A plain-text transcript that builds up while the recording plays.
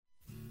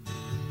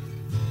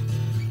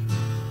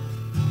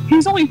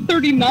He's only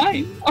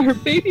 39. Our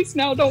babies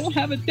now don't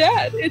have a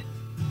dad.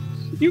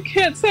 You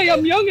can't say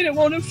I'm young and it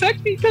won't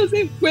affect me, because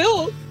it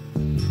will.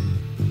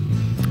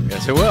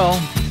 Yes, it will.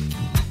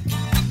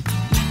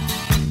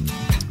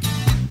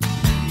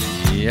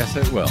 Yes,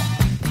 it will.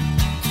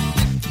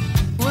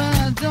 Well,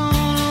 I don't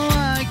know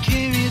why I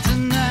came here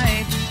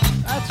tonight.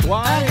 That's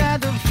why. I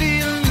got the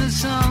feeling that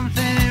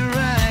something ain't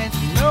right.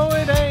 No,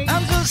 it ain't.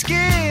 I'm so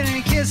scared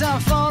in case I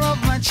fall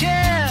off my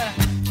chair.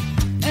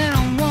 And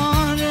I'm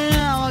wondering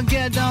how I'll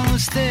get down the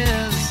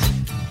stairs.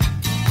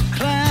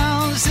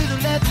 Clowns to the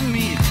left of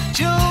me,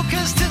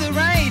 jokers to the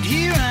right.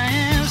 Here I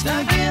am,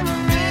 stuck in the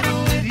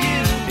middle with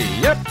you.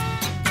 Yep.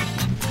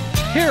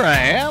 Here I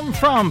am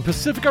from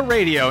Pacifica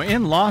Radio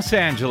in Los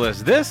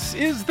Angeles. This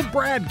is the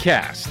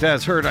BradCast,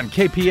 as heard on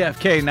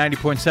KPFK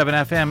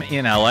 90.7 FM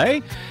in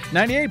LA,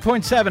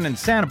 98.7 in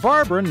Santa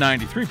Barbara,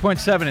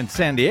 93.7 in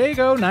San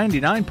Diego,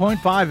 99.5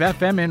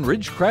 FM in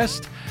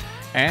Ridgecrest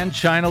and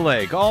China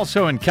Lake.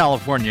 Also in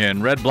California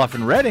in Red Bluff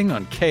and Redding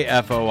on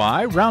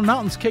KFOI, Round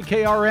Mountains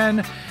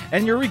KKRN,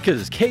 and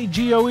Eureka's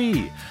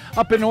KGOE.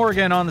 Up in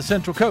Oregon on the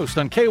Central Coast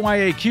on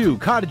KYAQ,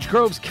 Cottage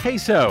Grove's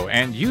KSO,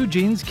 and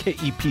Eugene's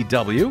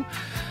KEPW.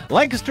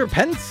 Lancaster,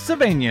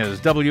 Pennsylvania's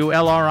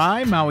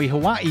WLRI, Maui,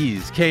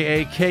 Hawaii's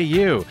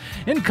KAKU.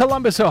 In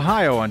Columbus,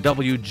 Ohio on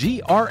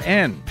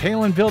WGRN,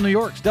 Palinville, New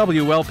York's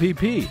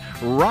WLPP.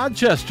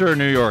 Rochester,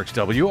 New York's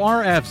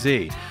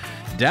WRFZ.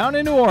 Down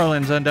in New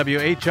Orleans on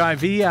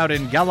WHIV, out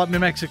in Gallup, New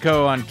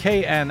Mexico on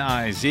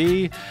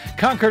KNIZ,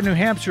 Concord, New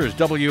Hampshire's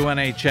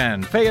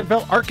WNHN,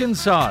 Fayetteville,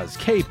 Arkansas's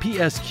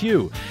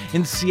KPSQ,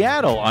 in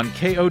Seattle on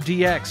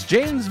KODX,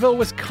 Janesville,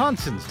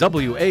 Wisconsin's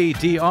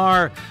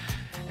WADR,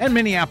 and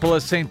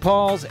Minneapolis, St.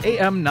 Paul's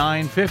AM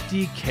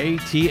 950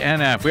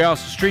 KTNF. We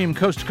also stream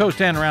coast to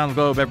coast and around the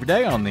globe every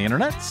day on the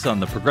internets, on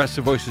the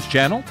Progressive Voices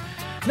channel,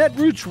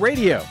 Netroots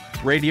Radio,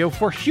 Radio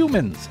for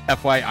Humans,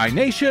 FYI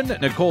Nation,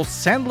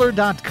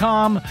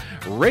 NicoleSandler.com,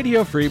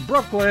 Radio Free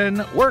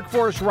Brooklyn,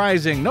 Workforce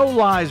Rising, No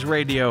Lies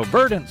Radio,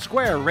 Verdant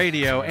Square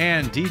Radio,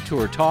 and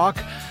Detour Talk.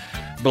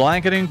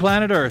 Blanketing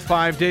Planet Earth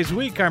 5 days a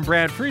week. I'm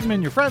Brad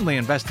Friedman, your friendly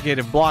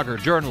investigative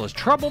blogger, journalist,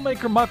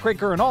 troublemaker,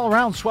 muckraker, and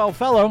all-around swell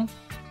fellow.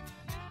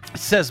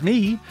 Says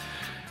me.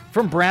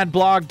 From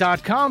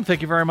BradBlog.com,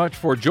 thank you very much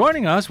for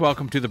joining us.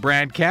 Welcome to the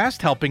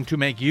BradCast, helping to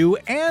make you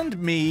and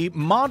me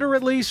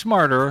moderately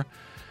smarter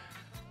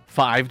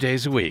 5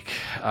 days a week.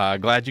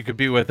 Glad you could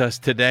be with us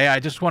today. I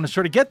just want to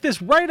sort of get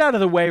this right out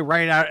of the way,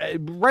 right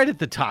at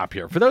the top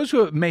here. For those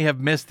who may have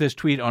missed this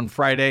tweet on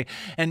Friday,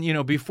 and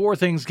before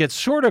things get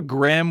sort of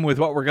grim with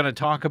what we're going to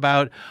talk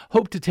about,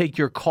 hope to take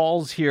your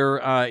calls here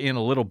in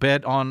a little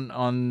bit on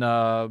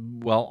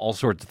all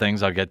sorts of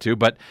things I'll get to,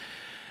 but.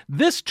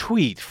 This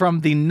tweet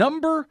from the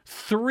number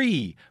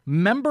 3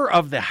 member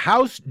of the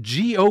House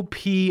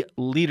GOP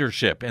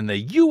leadership in the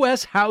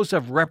U.S. House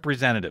of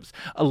Representatives,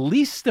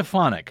 Elise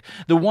Stefanik,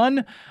 the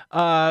one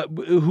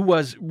who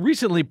was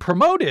recently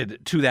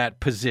promoted to that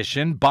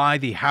position by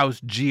the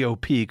House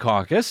GOP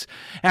caucus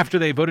after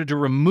they voted to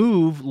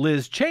remove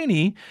Liz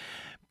Cheney,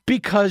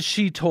 because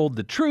she told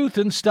the truth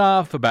and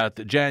stuff about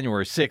the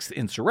January 6th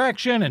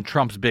insurrection and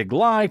Trump's big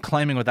lie,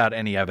 claiming without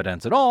any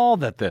evidence at all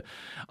that the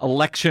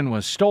election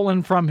was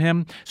stolen from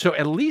him. So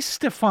Elise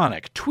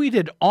Stefanik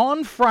tweeted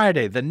on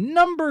Friday, the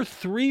number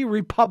 3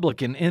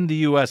 Republican in the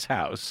U.S.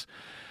 House.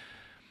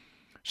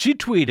 She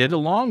tweeted,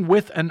 along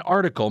with an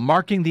article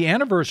marking the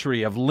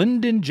anniversary of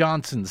Lyndon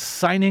Johnson's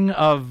signing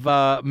of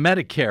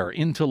Medicare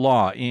into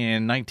law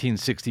in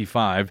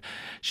 1965.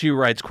 She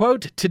writes,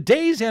 quote,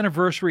 "Today's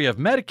anniversary of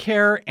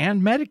Medicare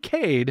and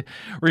Medicaid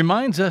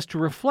reminds us to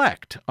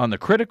reflect on the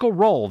critical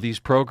role these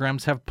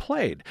programs have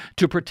played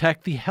to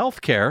protect the health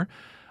care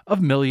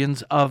of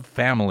millions of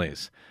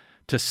families.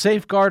 To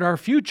safeguard our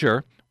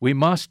future, we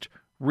must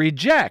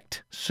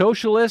reject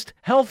socialist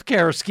health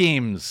care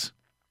schemes."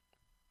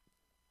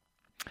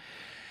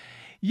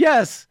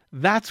 Yes,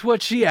 that's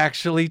what she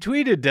actually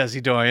tweeted,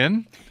 Desi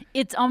Doyen.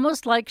 It's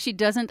almost like she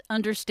doesn't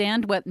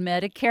understand what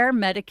Medicare,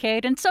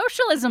 Medicaid, and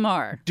socialism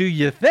are. Do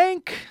you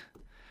think?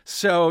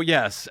 So,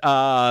 yes,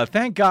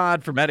 thank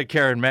God for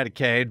Medicare and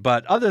Medicaid,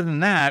 but other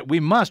than that, we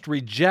must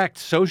reject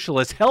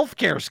socialist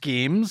healthcare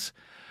schemes.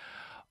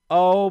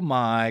 Oh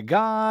my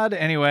God.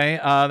 Anyway,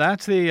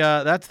 that's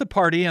the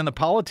party and the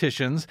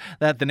politicians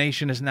that the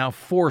nation is now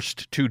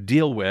forced to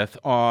deal with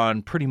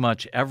on pretty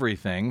much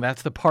everything.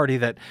 That's the party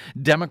that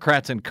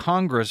Democrats in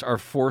Congress are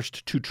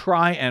forced to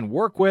try and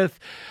work with.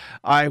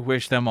 I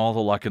wish them all the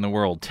luck in the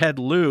world. Ted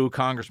Lieu,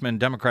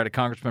 Democratic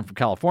congressman from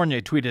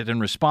California, tweeted in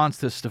response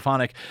to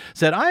Stefanik,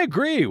 said, "I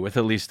agree with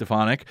Elise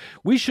Stefanik.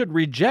 We should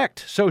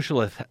reject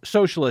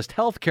socialist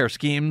health care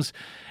schemes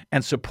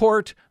and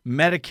support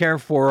Medicare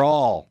for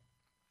all."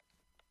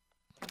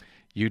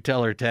 You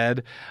tell her,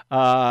 Ted.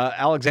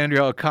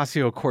 Alexandria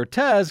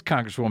Ocasio-Cortez,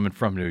 congresswoman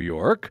from New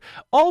York,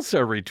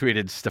 also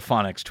retweeted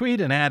Stefanik's tweet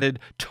and added,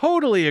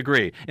 "Totally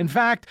agree. In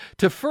fact,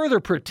 to further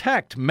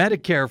protect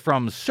Medicare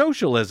from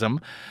socialism,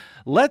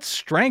 let's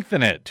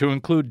strengthen it to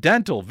include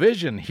dental,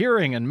 vision,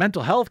 hearing, and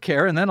mental health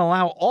care, and then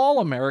allow all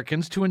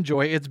Americans to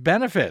enjoy its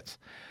benefits.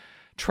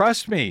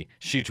 Trust me,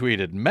 she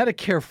tweeted,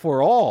 Medicare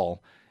for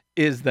all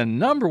is the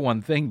number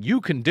one thing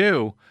you can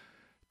do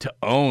to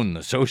own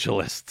the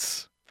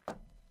socialists.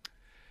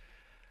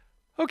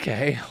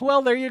 Okay,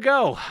 well, there you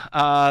go.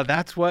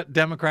 That's what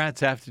Democrats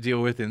have to deal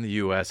with in the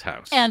U.S.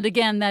 House. And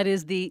again, that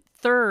is the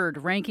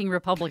third-ranking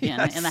Republican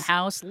Yes. in the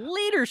House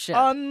leadership.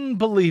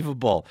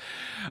 Unbelievable.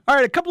 All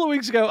right, a couple of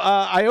weeks ago,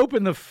 I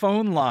opened the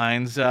phone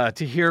lines to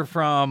hear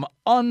from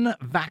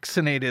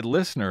unvaccinated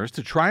listeners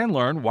to try and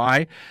learn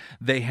why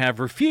they have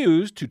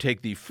refused to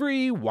take the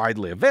free,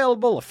 widely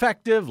available,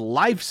 effective,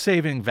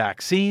 life-saving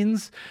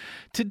vaccines.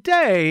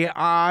 Today,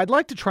 I'd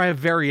like to try a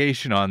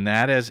variation on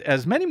that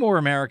as many more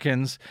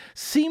Americans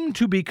seem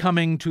to be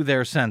coming to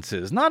their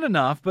senses. Not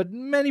enough, but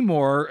many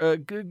more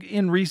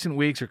in recent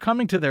weeks are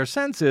coming to their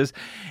senses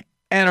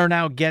and are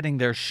now getting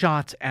their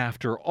shots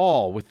after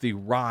all with the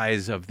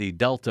rise of the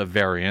Delta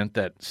variant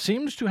that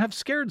seems to have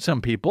scared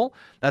some people.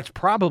 That's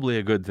probably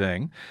a good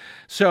thing.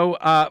 So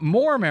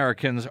more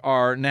Americans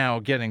are now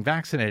getting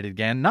vaccinated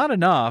again. Not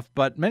enough,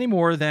 but many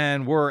more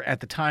than were at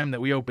the time that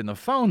we opened the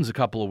phones a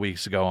couple of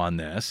weeks ago on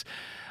this.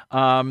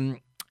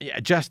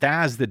 Just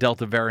as the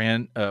Delta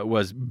variant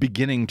was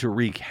beginning to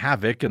wreak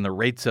havoc and the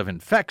rates of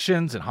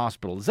infections and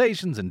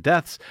hospitalizations and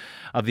deaths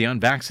of the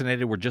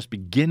unvaccinated were just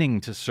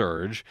beginning to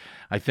surge.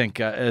 I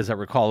think, as I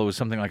recall, it was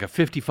something like a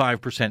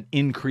 55%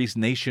 increase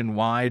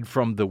nationwide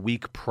from the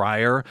week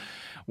prior.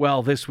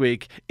 Well, this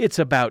week, it's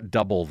about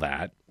double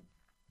that.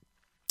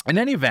 In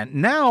any event,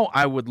 now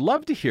I would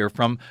love to hear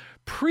from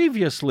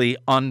previously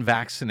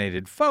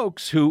unvaccinated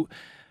folks who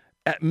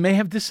may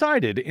have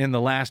decided in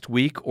the last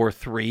week or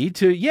three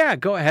to,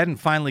 go ahead and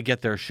finally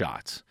get their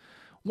shots.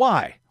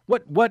 Why?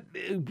 What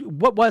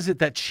was it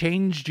that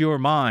changed your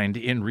mind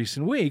in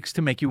recent weeks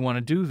to make you want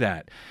to do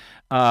that?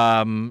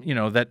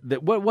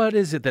 What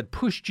is it that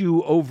pushed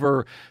you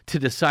over to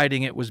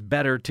deciding it was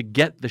better to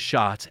get the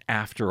shots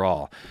after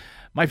all?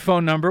 My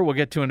phone number, we'll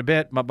get to in a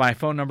bit. My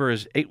phone number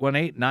is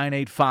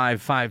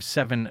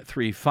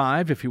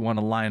 818-985-5735 if you want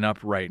to line up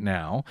right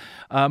now.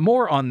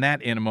 More on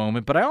that in a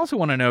moment. But I also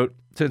want to note,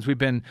 since we've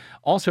been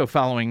also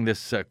following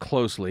this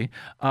closely,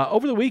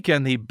 over the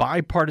weekend, the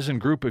bipartisan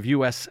group of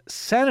U.S.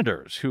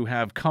 senators who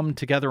have come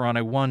together on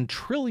a $1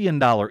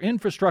 trillion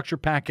infrastructure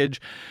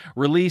package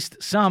released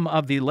some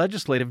of the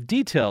legislative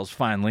details,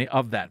 finally,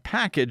 of that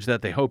package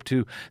that they hope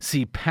to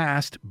see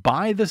passed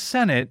by the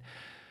Senate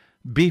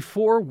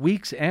before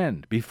week's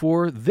end,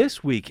 before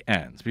this week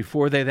ends,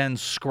 before they then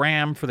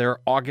scram for their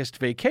August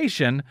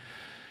vacation,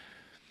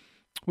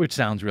 which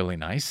sounds really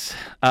nice.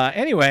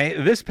 Anyway,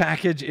 this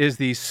package is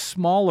the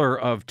smaller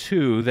of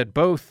two that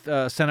both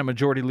Senate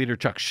Majority Leader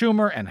Chuck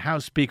Schumer and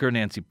House Speaker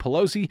Nancy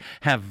Pelosi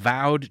have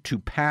vowed to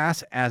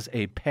pass as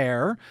a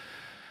pair.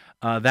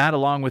 That,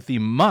 along with the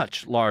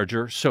much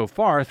larger, so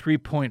far,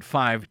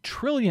 $3.5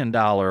 trillion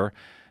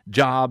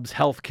jobs,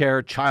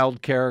 healthcare,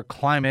 childcare,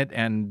 climate,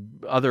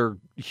 and other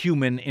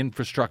human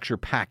infrastructure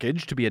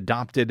package to be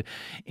adopted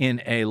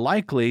in a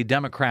likely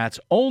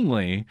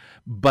Democrats-only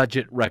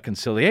budget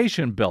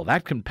reconciliation bill.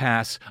 That can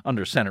pass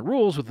under Senate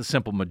rules with a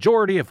simple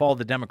majority if all of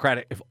the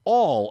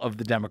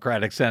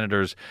Democratic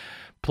senators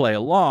play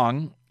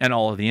along, and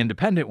all of the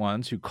independent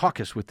ones who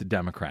caucus with the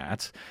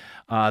Democrats.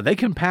 They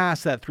can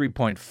pass that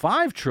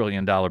 $3.5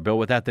 trillion bill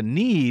without the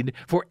need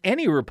for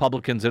any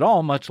Republicans at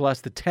all, much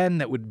less the 10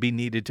 that would be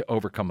needed to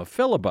overcome a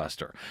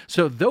filibuster.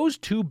 So those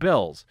two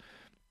bills,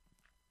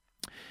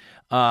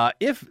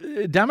 if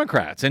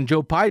Democrats and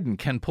Joe Biden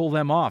can pull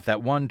them off,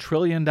 that $1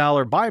 trillion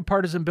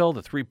bipartisan bill,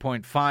 the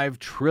 $3.5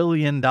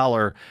 trillion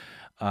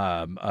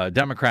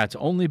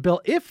Democrats-only bill,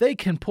 if they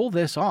can pull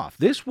this off,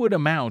 this would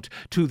amount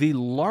to the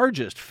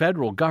largest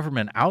federal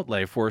government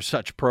outlay for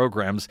such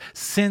programs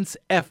since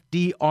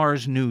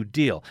FDR's New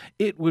Deal.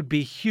 It would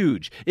be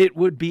huge. It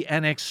would be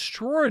an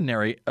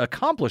extraordinary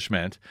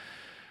accomplishment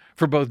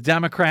for both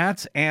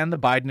Democrats and the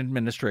Biden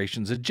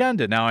administration's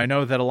agenda. Now, I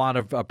know that a lot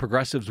of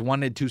progressives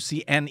wanted to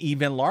see an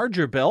even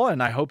larger bill,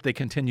 and I hope they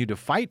continue to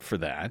fight for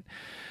that.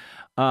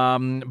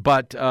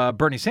 But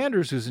Bernie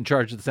Sanders, who's in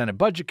charge of the Senate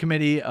Budget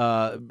Committee,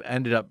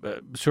 ended up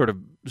sort of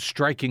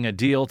striking a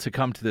deal to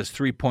come to this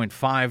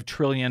 $3.5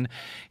 trillion.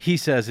 He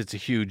says it's a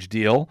huge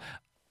deal.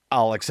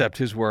 I'll accept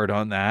his word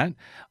on that.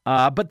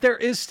 But there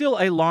is still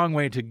a long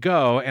way to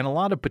go and a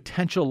lot of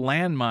potential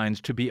landmines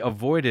to be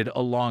avoided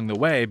along the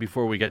way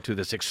before we get to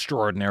this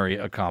extraordinary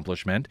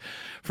accomplishment.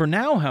 For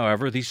now,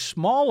 however, the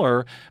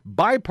smaller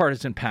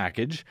bipartisan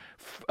package,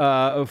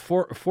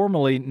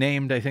 formally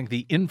named, I think,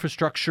 the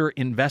Infrastructure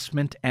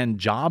Investment and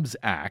Jobs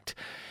Act,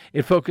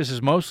 it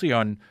focuses mostly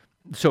on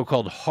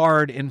so-called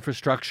hard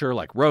infrastructure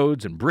like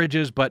roads and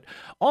bridges, but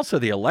also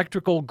the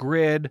electrical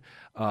grid,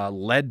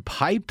 lead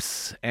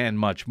pipes, and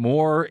much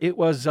more. It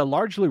was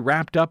largely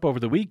wrapped up over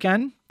the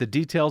weekend, the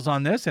details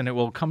on this, and it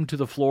will come to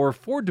the floor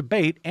for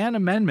debate and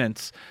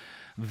amendments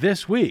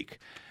this week,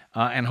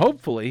 and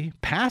hopefully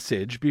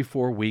passage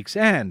before week's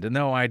end. And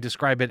though I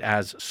describe it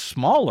as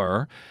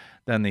smaller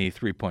than the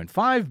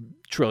 $3.5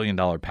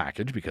 trillion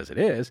package, because it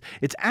is,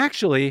 it's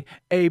actually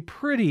a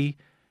pretty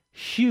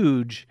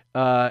huge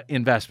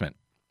investment.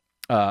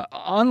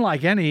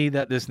 unlike any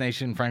that this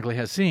nation, frankly,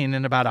 has seen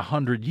in about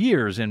 100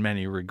 years in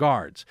many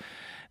regards.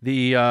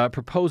 The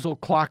proposal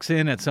clocks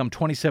in at some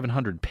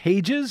 2,700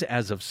 pages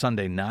as of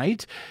Sunday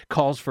night,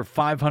 calls for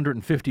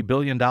 $550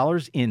 billion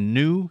in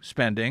new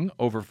spending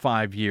over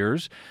 5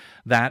 years,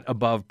 that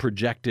above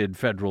projected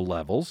federal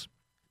levels.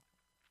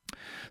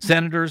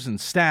 Senators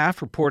and staff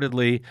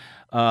reportedly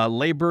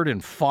labored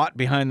and fought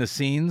behind the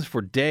scenes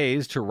for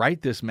days to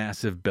write this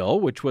massive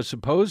bill, which was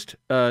supposed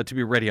to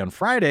be ready on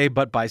Friday,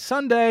 but by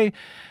Sunday,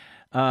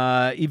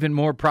 even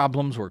more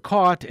problems were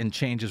caught and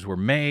changes were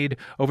made.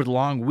 Over the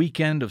long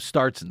weekend of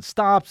starts and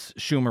stops,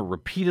 Schumer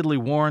repeatedly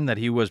warned that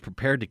he was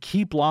prepared to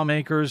keep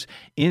lawmakers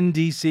in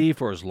D.C.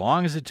 for as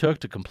long as it took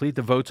to complete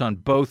the votes on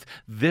both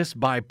this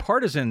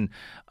bipartisan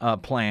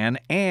plan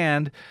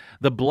and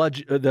the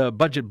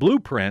budget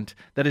blueprint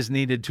that is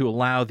needed to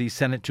allow the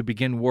Senate to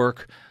begin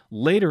work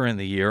later in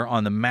the year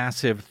on the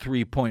massive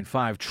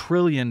 $3.5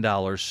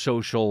 trillion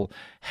social,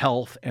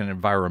 health, and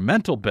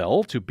environmental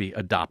bill to be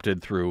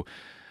adopted through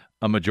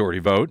a majority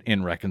vote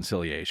in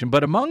reconciliation.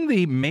 But among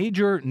the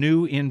major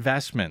new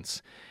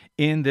investments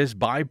in this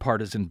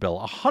bipartisan bill,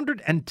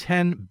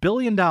 $110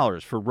 billion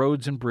for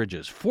roads and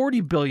bridges,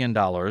 $40 billion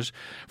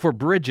for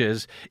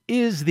bridges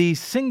is the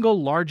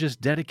single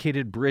largest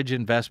dedicated bridge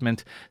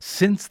investment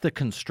since the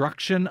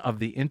construction of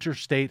the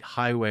interstate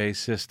highway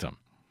system.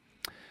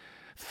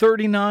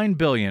 $39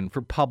 billion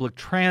for public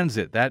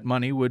transit. That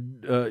money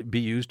would be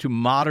used to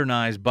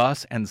modernize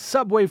bus and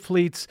subway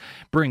fleets,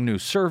 bring new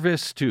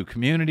service to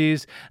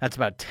communities. That's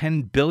about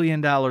 $10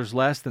 billion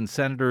less than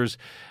senators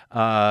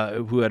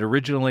who had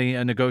originally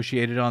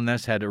negotiated on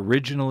this had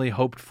originally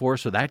hoped for,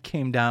 so that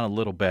came down a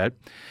little bit.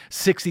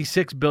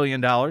 $66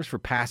 billion for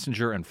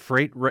passenger and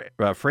freight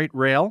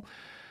rail.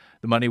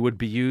 The money would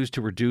be used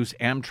to reduce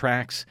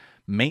Amtrak's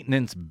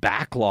maintenance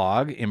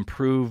backlog,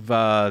 improve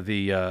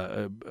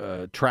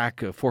the track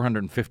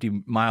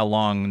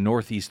 450-mile-long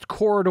Northeast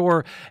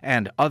Corridor,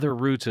 and other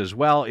routes as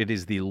well. It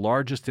is the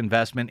largest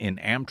investment in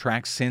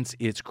Amtrak since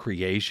its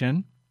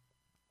creation.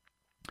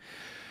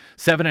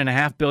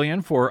 $7.5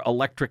 billion for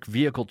electric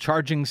vehicle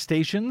charging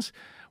stations,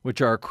 which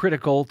are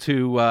critical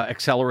to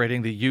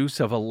accelerating the use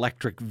of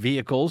electric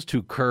vehicles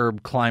to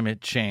curb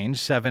climate change.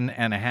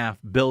 $7.5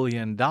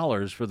 billion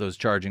for those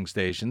charging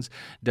stations.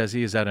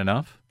 Desi, is that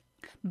enough?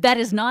 That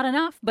is not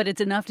enough, but it's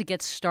enough to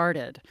get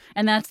started.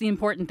 And that's the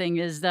important thing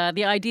is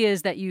the idea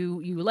is that you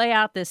lay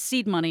out this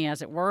seed money,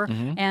 as it were,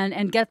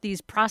 and get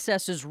these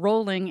processes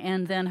rolling.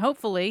 And then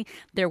hopefully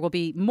there will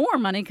be more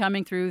money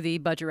coming through the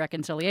budget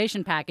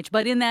reconciliation package.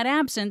 But in that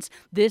absence,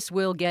 this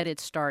will get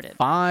it started.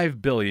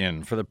 $5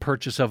 billion for the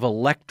purchase of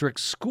electric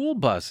school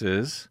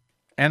buses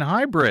and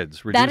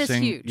hybrids. That is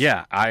huge.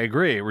 Yeah, I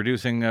agree.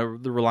 Reducing the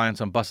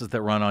reliance on buses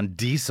that run on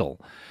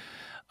diesel.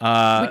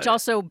 Which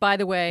also, by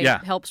the way,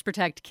 helps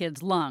protect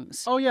kids'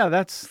 lungs. Oh, yeah,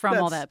 that's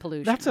all that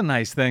pollution. That's a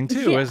nice thing,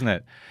 too, isn't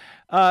it?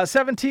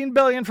 $17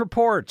 billion for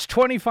ports,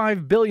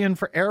 $25 billion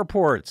for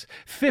airports,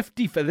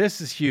 this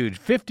is huge,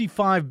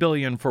 $55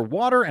 billion for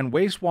water and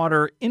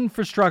wastewater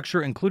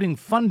infrastructure, including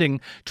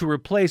funding to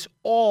replace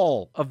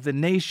all of the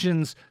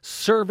nation's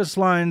service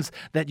lines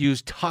that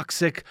use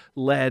toxic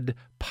lead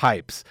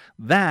pipes.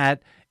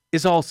 That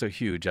is also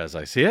huge, as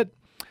I see it.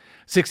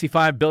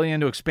 $65 billion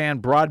to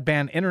expand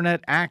broadband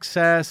internet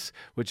access,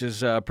 which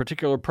is a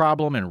particular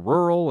problem in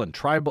rural and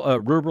tribal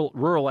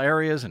rural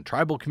areas and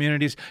tribal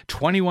communities.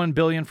 $21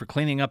 billion for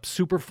cleaning up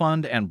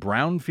Superfund and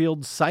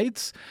brownfield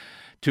sites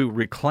to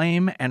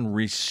reclaim and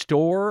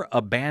restore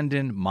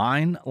abandoned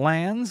mine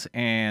lands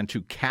and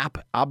to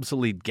cap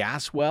obsolete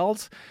gas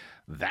wells.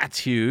 That's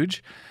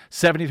huge.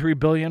 $73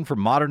 billion for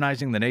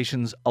modernizing the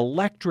nation's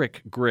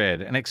electric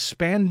grid and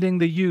expanding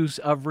the use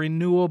of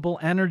renewable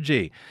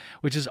energy,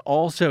 which is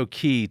also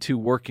key to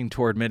working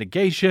toward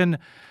mitigation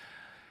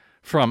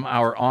from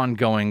our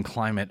ongoing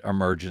climate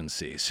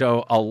emergency.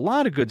 So a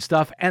lot of good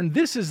stuff. And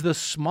this is the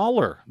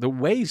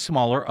way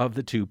smaller of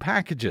the two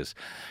packages.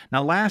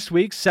 Now, last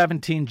week,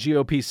 17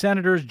 GOP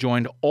senators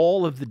joined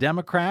all of the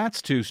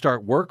Democrats to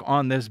start work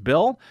on this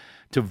bill,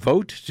 to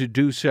vote to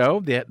do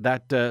so.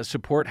 That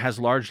support has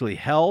largely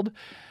held.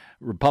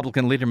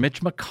 Republican leader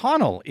Mitch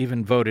McConnell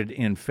even voted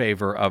in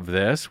favor of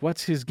this.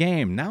 What's his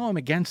game? Now I'm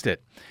against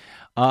it.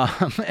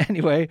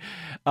 Anyway,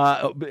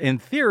 in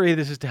theory,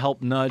 this is to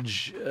help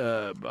nudge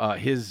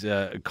his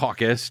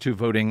caucus to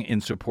voting in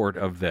support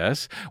of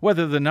this.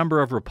 Whether the number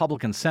of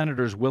Republican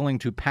senators willing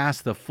to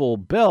pass the full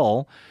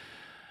bill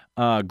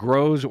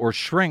grows or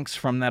shrinks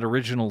from that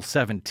original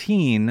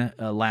 17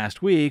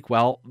 last week,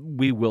 well,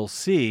 we will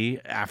see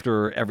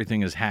after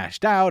everything is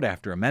hashed out,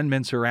 after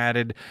amendments are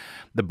added.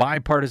 The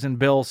bipartisan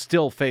bill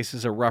still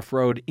faces a rough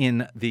road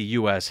in the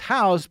U.S.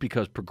 House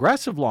because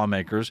progressive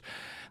lawmakers,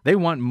 they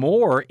want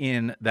more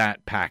in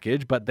that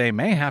package, but they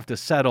may have to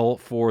settle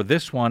for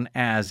this one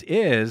as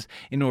is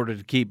in order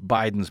to keep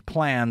Biden's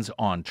plans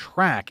on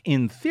track.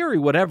 In theory,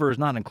 whatever is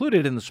not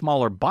included in the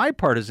smaller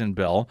bipartisan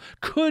bill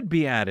could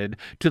be added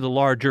to the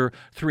larger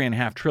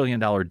 $3.5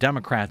 trillion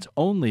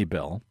Democrats-only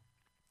bill.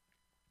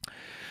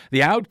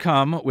 The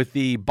outcome with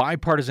the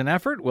bipartisan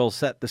effort will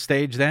set the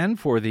stage then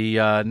for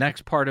the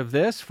next part of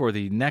this, for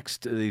the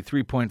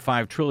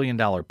 $3.5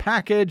 trillion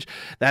package.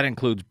 That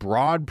includes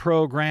broad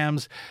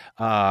programs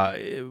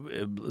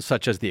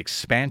such as the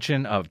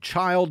expansion of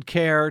child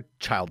care,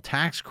 child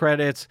tax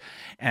credits,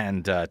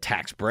 and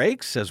tax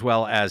breaks, as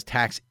well as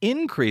tax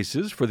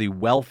increases for the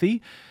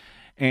wealthy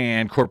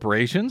and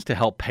corporations to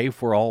help pay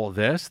for all of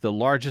this. The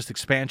largest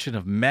expansion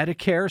of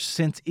Medicare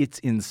since its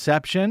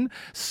inception.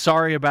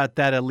 Sorry about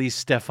that, Elise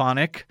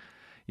Stefanik.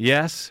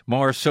 Yes,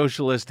 more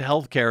socialist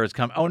health care has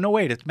come. Oh, no,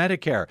 wait, it's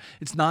Medicare.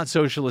 It's not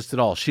socialist at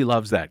all. She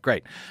loves that.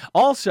 Great.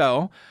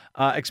 Also,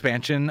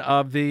 expansion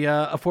of the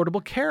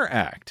Affordable Care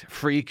Act,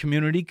 free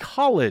community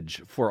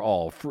college for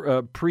all,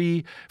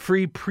 free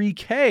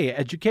pre-K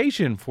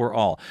education for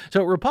all.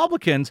 So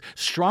Republicans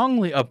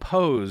strongly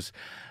oppose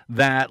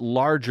that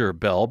larger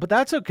bill, but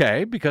that's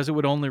okay because it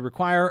would only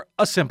require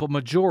a simple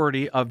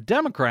majority of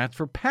Democrats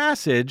for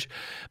passage,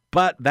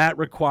 but that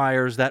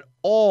requires that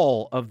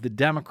all of the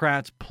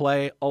Democrats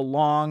play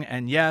along.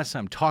 And yes,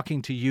 I'm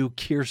talking to you,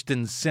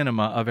 Kyrsten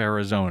Sinema of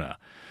Arizona.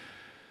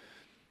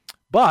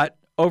 But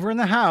over in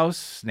the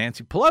House,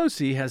 Nancy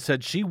Pelosi has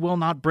said she will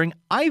not bring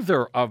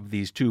either of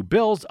these two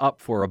bills up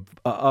for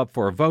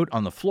a vote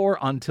on the floor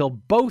until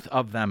both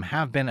of them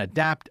have been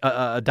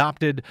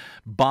adopted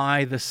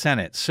by the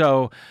Senate.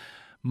 So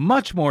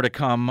much more to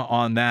come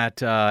on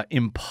that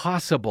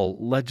impossible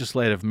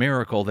legislative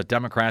miracle that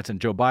Democrats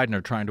and Joe Biden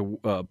are trying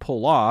to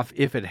pull off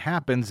if it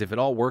happens, if it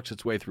all works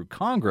its way through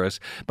Congress.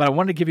 But I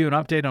wanted to give you an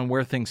update on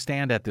where things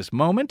stand at this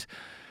moment.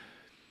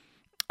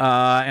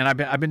 And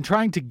I've been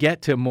trying to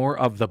get to more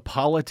of the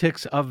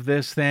politics of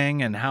this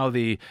thing and how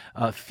the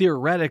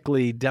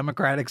theoretically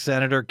Democratic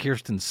Senator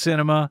Kyrsten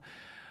Sinema,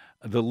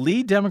 the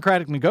lead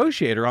Democratic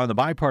negotiator on the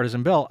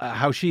bipartisan bill,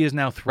 how she is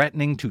now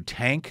threatening to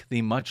tank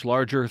the much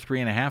larger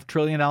 $3.5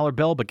 trillion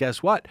bill. But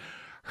guess what?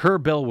 Her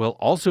bill will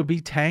also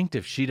be tanked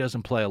if she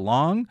doesn't play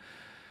along.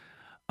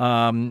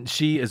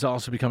 She is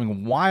also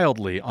becoming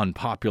wildly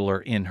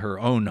unpopular in her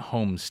own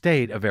home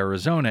state of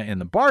Arizona in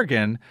the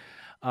bargain.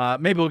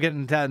 Maybe we'll get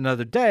into that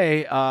another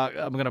day.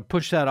 I'm going to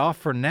push that off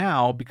for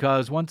now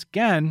because, once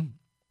again,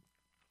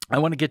 I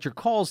want to get your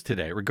calls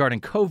today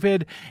regarding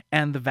COVID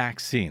and the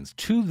vaccines.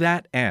 To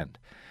that end,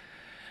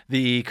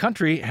 the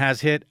country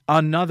has hit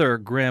another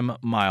grim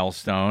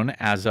milestone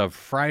as of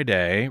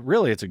Friday.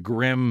 Really, it's a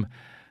grim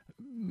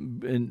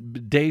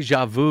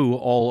deja vu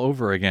all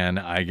over again,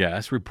 I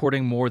guess,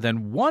 reporting more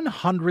than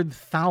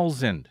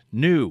 100,000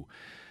 new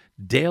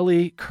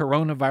daily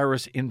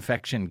coronavirus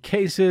infection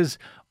cases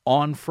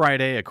on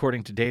Friday,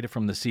 according to data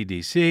from the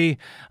CDC,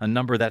 a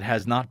number that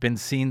has not been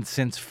seen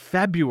since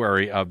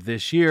February of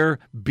this year,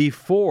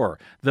 before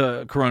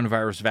the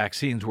coronavirus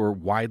vaccines were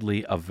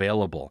widely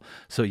available.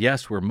 So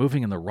yes, we're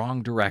moving in the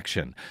wrong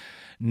direction.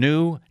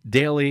 New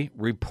daily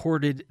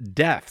reported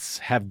deaths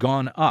have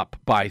gone up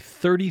by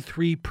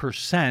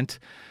 33%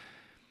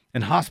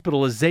 and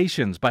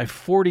hospitalizations by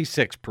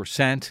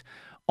 46%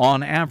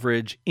 on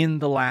average in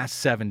the last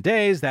 7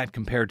 days. That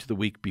compared to the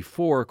week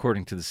before,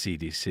 according to the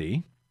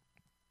CDC.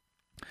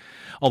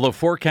 Although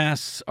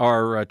forecasts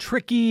are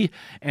tricky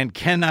and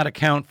cannot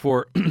account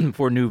for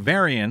for new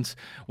variants,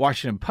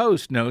 Washington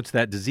Post notes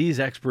that disease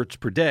experts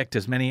predict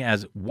as many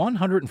as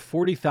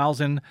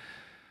 140,000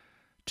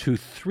 to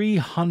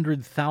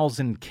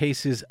 300,000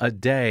 cases a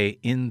day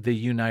in the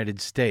United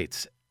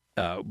States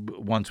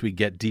once we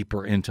get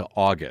deeper into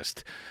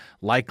August,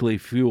 likely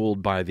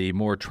fueled by the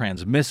more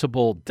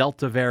transmissible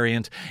Delta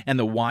variant and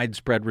the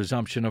widespread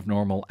resumption of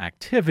normal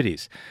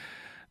activities.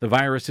 The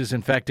virus is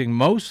infecting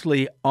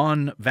mostly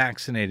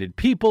unvaccinated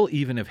people,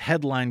 even if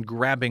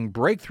headline-grabbing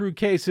breakthrough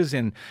cases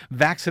in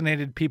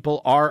vaccinated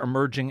people are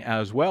emerging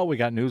as well. We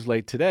got news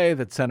late today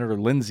that Senator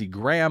Lindsey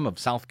Graham of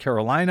South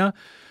Carolina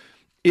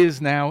is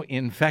now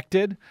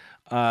infected.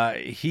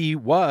 He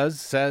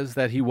says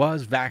that he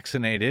was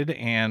vaccinated,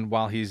 and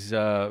while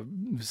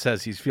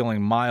says he's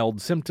feeling mild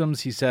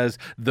symptoms, he says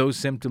those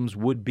symptoms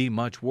would be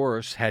much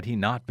worse had he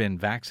not been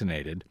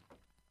vaccinated.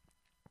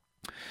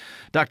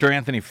 Dr.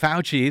 Anthony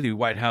Fauci, the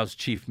White House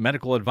chief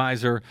medical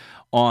advisor,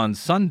 on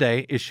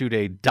Sunday issued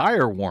a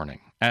dire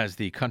warning as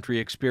the country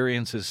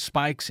experiences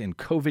spikes in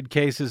COVID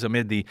cases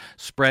amid the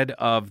spread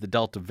of the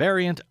Delta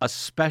variant,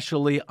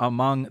 especially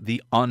among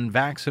the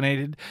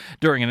unvaccinated.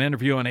 During an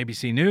interview on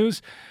ABC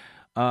News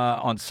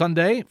on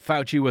Sunday,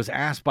 Fauci was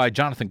asked by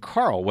Jonathan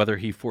Karl whether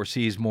he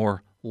foresees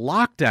more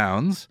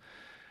lockdowns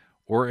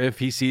or if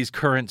he sees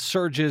current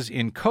surges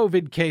in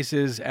COVID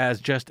cases as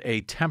just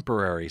a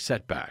temporary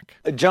setback.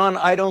 John,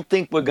 I don't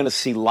think we're going to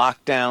see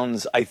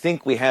lockdowns. I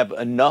think we have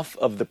enough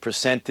of the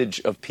percentage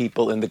of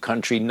people in the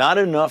country, not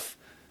enough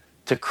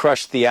to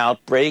crush the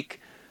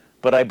outbreak,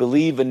 but I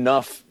believe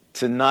enough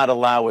to not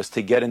allow us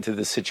to get into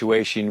the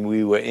situation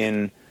we were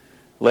in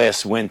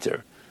last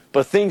winter.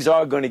 But things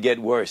are going to get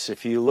worse.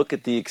 If you look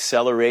at the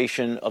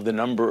acceleration of the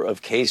number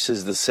of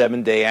cases, the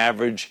 7-day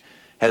average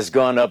has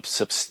gone up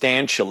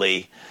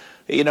substantially.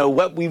 You know,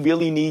 what we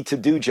really need to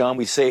do, John,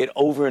 we say it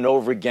over and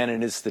over again,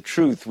 and it's the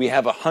truth. We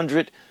have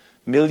 100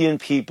 million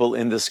people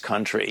in this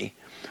country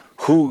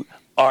who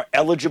are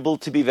eligible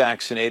to be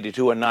vaccinated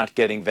who are not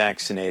getting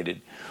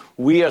vaccinated.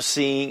 We are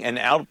seeing an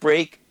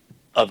outbreak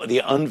of the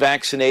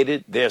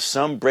unvaccinated. There's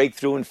some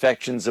breakthrough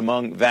infections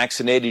among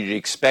vaccinated. You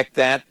expect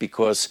that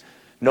because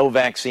no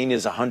vaccine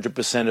is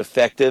 100%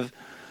 effective.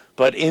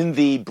 But in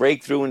the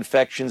breakthrough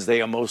infections,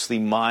 they are mostly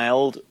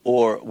mild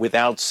or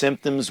without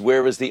symptoms,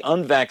 whereas the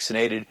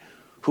unvaccinated,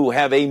 who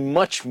have a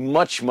much,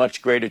 much,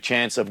 much greater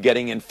chance of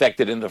getting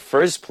infected in the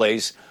first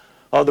place,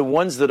 are the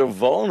ones that are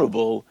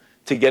vulnerable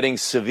to getting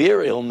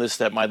severe illness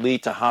that might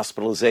lead to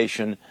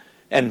hospitalization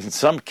and, in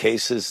some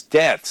cases,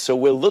 death. So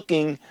we're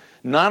looking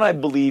not, I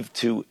believe,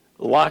 to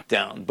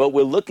lockdown, but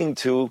we're looking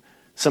to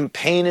some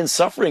pain and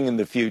suffering in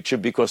the future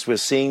because we're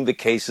seeing the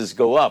cases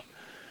go up,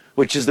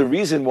 which is the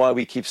reason why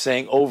we keep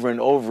saying over and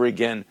over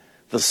again,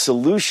 the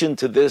solution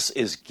to this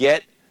is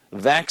get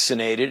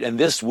vaccinated, and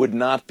this would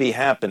not be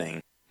happening.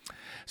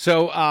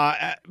 So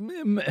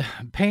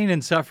pain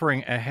and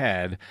suffering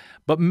ahead,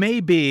 but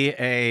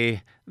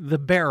maybe the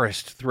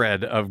barest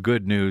thread of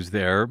good news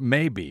there.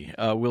 Maybe.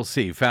 We'll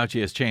see. Fauci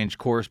has changed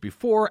course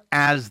before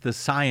as the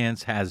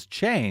science has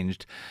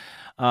changed,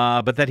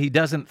 but that he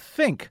doesn't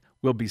think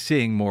we'll be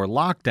seeing more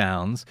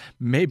lockdowns.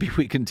 Maybe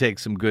we can take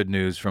some good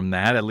news from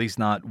that, at least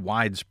not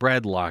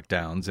widespread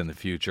lockdowns in the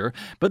future.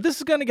 But this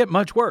is going to get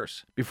much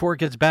worse before it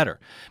gets better,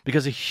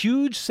 because a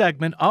huge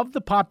segment of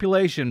the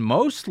population,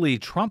 mostly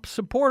Trump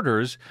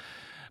supporters,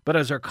 but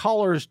as our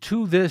callers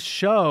to this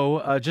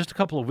show just a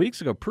couple of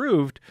weeks ago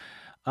proved,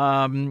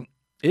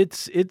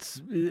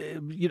 it's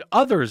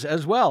others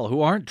as well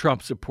who aren't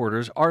Trump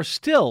supporters are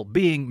still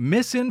being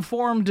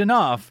misinformed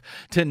enough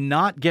to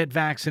not get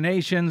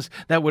vaccinations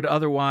that would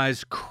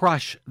otherwise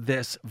crush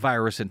this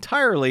virus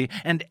entirely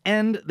and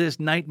end this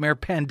nightmare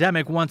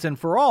pandemic once and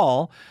for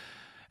all,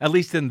 at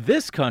least in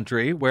this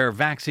country where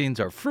vaccines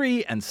are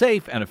free and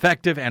safe and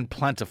effective and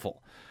plentiful.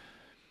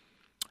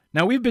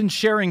 Now, we've been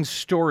sharing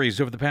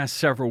stories over the past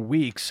several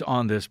weeks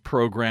on this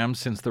program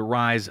since the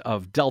rise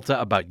of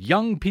Delta about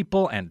young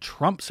people and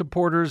Trump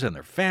supporters and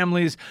their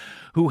families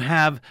who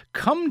have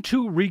come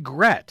to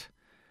regret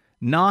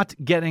not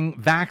getting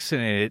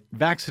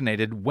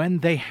vaccinated when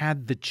they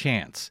had the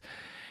chance.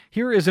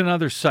 Here is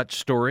another such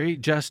story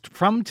just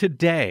from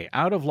today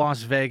out of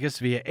Las Vegas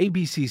via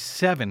ABC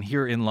 7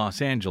 here in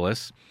Los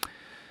Angeles.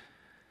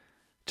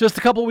 Just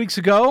a couple weeks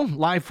ago,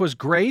 life was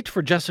great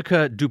for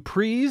Jessica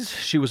Dupreez.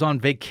 She was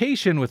on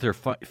vacation with her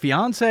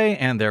fiancé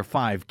and their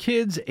 5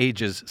 kids,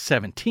 ages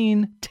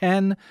 17,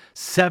 10,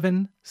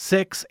 7,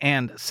 6,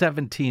 and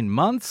 17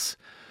 months.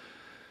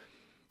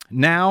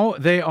 Now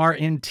they are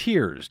in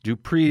tears.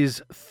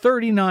 Dupreez's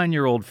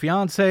 39-year-old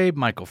fiancé,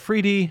 Michael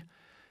Freedy,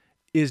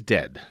 is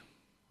dead.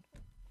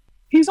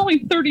 He's only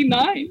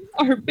 39.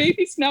 Our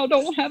babies now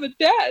don't have a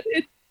dad.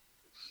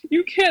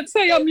 You can't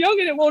say I'm young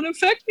and it won't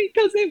affect me,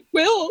 because it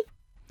will.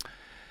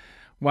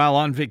 While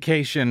on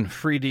vacation,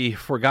 Freedy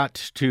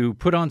forgot to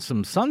put on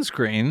some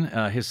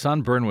sunscreen. His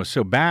sunburn was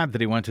so bad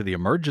that he went to the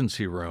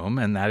emergency room,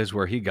 and that is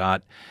where he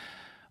got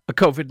a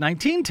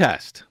COVID-19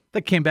 test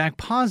that came back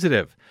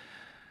positive.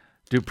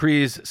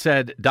 Dupreez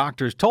said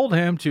doctors told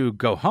him to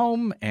go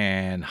home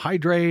and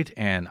hydrate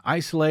and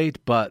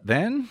isolate, but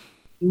then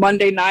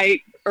Monday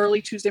night,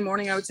 early Tuesday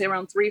morning, I would say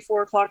around 3,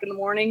 4 o'clock in the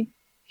morning,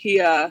 he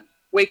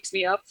wakes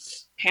me up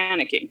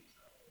panicking.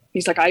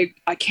 He's like,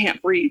 I can't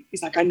breathe.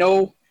 He's like, I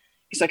know.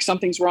 He's like,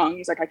 something's wrong.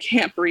 He's like, I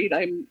can't breathe.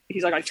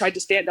 He's like, I tried to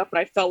stand up, but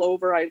I fell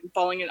over. I'm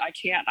falling in. I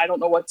can't. I don't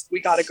know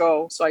we got to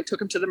go. So I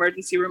took him to the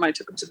emergency room. I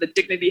took him to the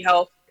Dignity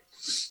Health.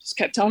 Just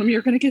kept telling him,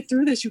 you're going to get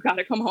through this. You got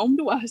to come home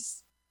to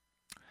us.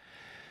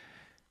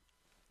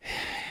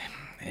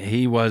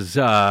 He was,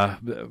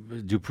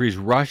 Dupreez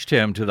rushed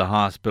him to the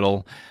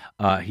hospital.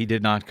 He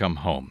did not come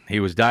home. He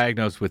was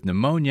diagnosed with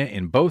pneumonia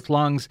in both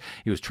lungs.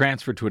 He was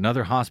transferred to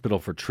another hospital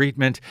for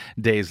treatment.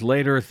 Days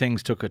later,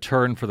 things took a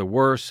turn for the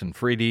worse, and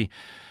Freedy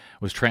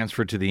was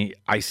transferred to the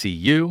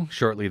ICU.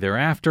 Shortly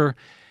thereafter,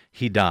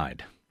 he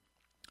died.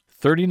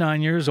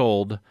 39 years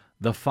old,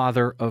 the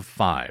father of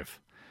 5.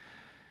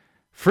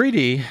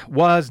 Freedy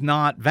was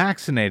not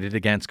vaccinated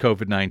against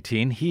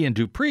COVID-19. He and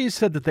Dupreez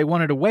said that they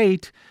wanted to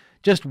wait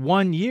just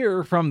 1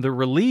 year from the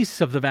release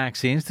of the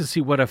vaccines to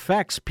see what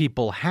effects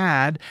people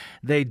had.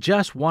 They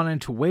just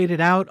wanted to wait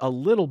it out a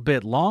little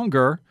bit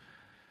longer.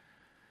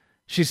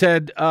 She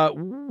said,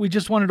 we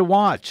just wanted to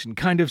watch and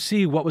kind of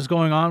see what was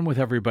going on with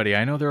everybody.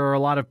 I know there are a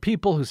lot of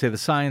people who say the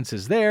science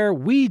is there.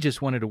 We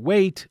just wanted to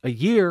wait a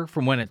year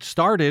from when it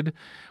started,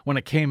 when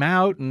it came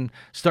out and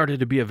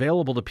started to be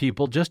available to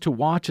people, just to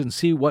watch and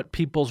see what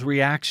people's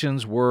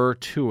reactions were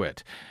to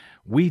it.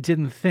 We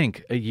didn't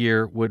think a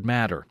year would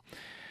matter.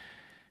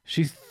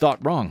 She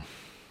thought wrong.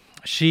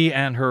 She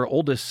and her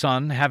oldest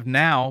son have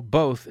now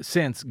both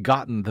since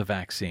gotten the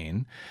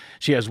vaccine.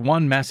 She has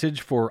one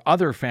message for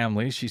other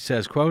families. She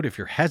says, quote, if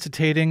you're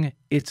hesitating,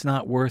 it's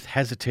not worth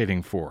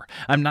hesitating for.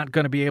 I'm not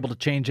going to be able to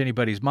change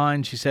anybody's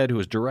mind, she said, who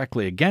is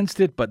directly against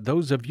it. But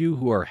those of you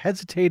who are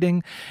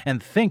hesitating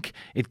and think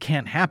it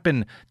can't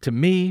happen to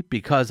me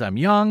because I'm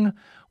young,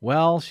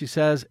 well, she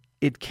says,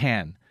 it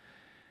can.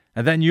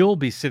 And then you'll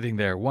be sitting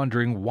there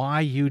wondering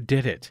why you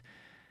did it.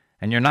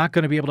 And you're not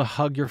going to be able to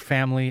hug your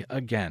family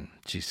again,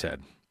 she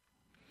said.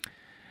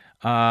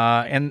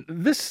 And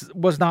this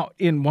was not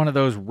in one of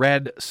those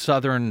red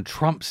southern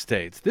Trump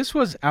states. This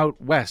was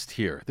out west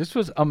here. This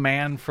was a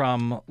man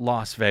from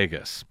Las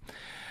Vegas.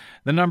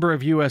 The number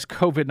of U.S.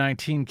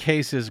 COVID-19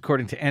 cases,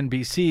 according to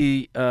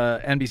NBC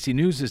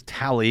News'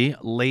 tally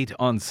late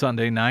on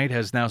Sunday night,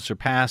 has now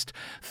surpassed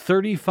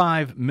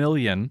 35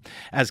 million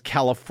as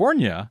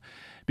California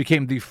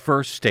became the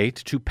first state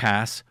to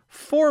pass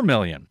 4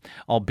 million,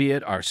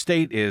 albeit our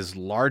state is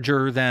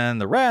larger than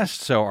the rest,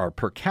 so our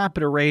per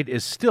capita rate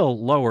is still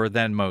lower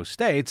than most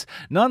states.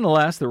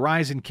 Nonetheless, the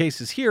rise in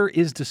cases here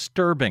is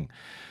disturbing.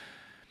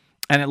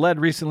 And it led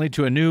recently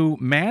to a new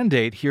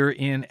mandate here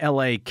in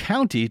L.A.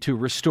 County to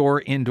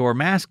restore indoor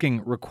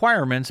masking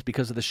requirements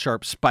because of the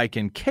sharp spike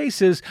in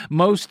cases,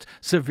 most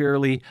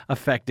severely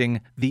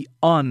affecting the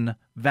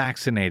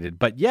unvaccinated.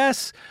 But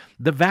yes,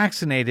 the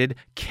vaccinated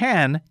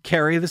can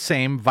carry the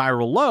same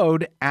viral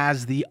load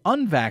as the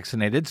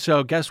unvaccinated.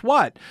 So guess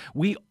what?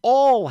 We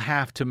all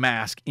have to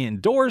mask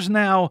indoors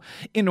now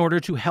in order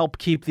to help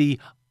keep the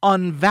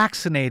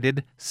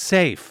unvaccinated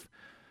safe.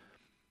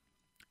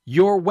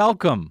 You're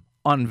welcome,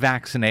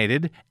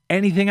 unvaccinated.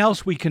 Anything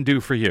else we can do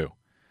for you?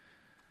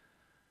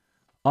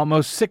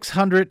 Almost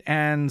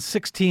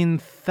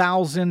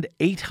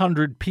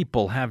 616,800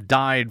 people have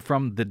died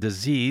from the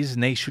disease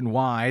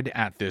nationwide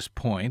at this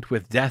point,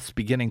 with deaths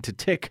beginning to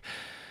tick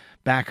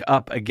back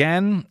up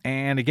again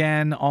and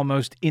again,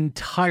 almost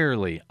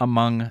entirely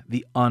among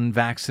the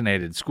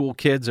unvaccinated. School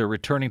kids are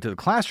returning to the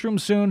classroom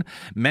soon.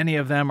 Many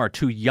of them are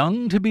too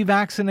young to be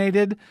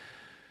vaccinated.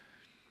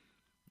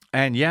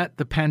 And yet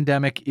the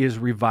pandemic is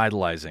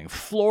revitalizing.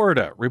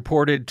 Florida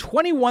reported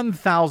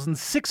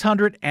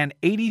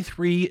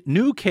 21,683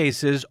 new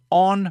cases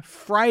on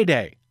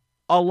Friday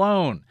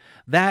alone.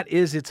 That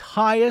is its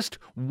highest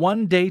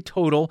one-day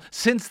total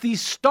since the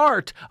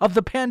start of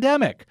the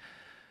pandemic.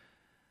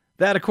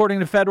 That, according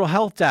to federal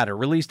health data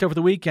released over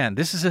the weekend.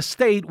 This is a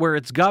state where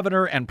its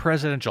governor and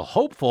presidential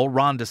hopeful,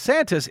 Ron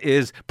DeSantis,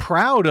 is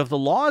proud of the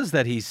laws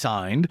that he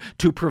signed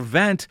to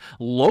prevent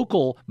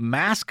local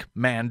mask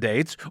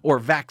mandates or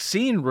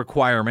vaccine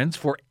requirements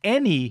for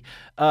any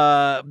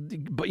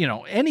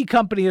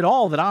company at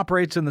all that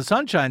operates in the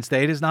Sunshine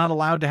State is not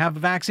allowed to have a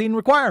vaccine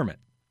requirement.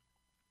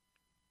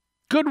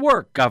 Good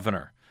work,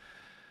 Governor.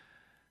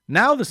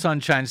 Now the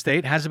Sunshine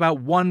State has about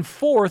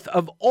 1/4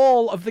 of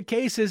all of the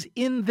cases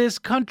in this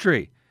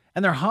country.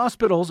 And their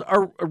hospitals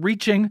are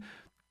reaching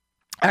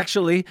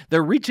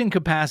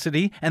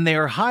capacity, and they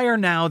are higher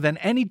now than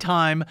any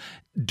time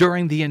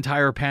during the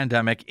entire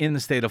pandemic in the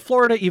state of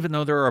Florida, even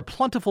though there are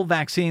plentiful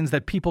vaccines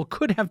that people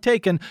could have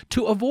taken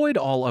to avoid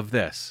all of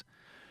this.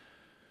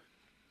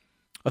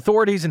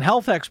 Authorities and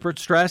health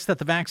experts stress that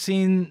the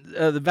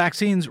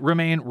vaccines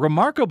remain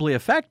remarkably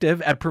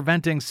effective at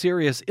preventing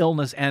serious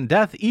illness and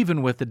death,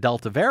 even with the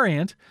Delta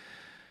variant.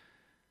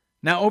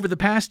 Now, over the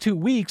past 2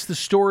 weeks, the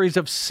stories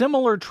of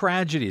similar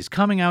tragedies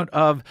coming out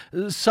of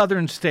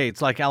southern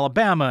states like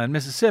Alabama and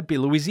Mississippi,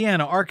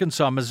 Louisiana,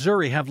 Arkansas,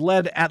 Missouri have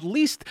led at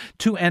least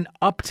to an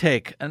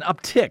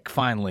uptick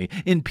finally,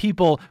 in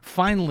people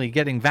finally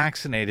getting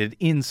vaccinated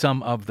in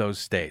some of those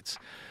states.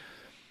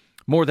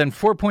 More than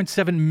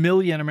 4.7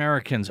 million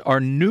Americans are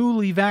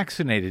newly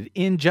vaccinated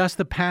in just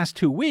the past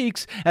 2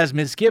 weeks, as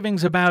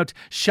misgivings about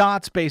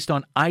shots based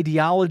on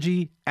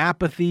ideology,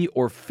 apathy,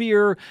 or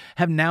fear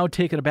have now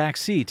taken a back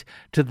seat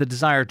to the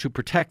desire to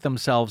protect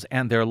themselves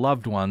and their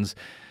loved ones.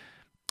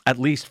 At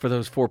least for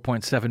those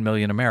 4.7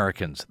 million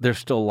Americans, there's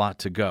still a lot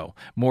to go.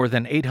 More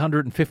than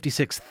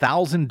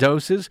 856,000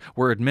 doses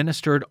were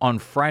administered on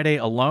Friday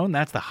alone.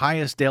 That's the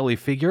highest daily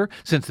figure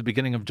since the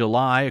beginning of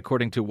July,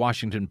 according to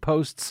Washington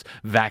Post's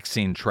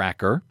vaccine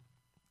tracker.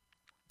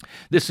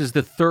 This is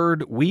the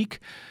third week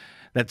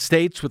that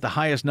states with the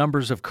highest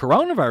numbers of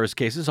coronavirus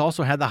cases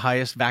also had the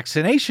highest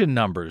vaccination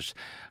numbers,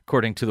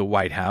 according to the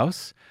White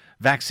House.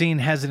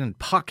 Vaccine-hesitant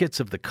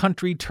pockets of the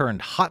country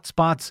turned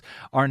hotspots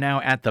are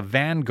now at the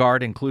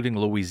vanguard, including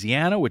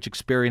Louisiana, which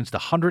experienced a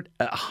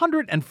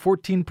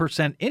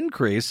 114%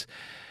 increase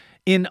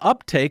in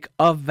uptake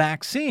of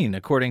vaccine,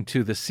 according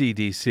to the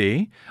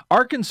CDC.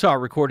 Arkansas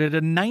recorded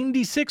a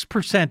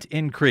 96%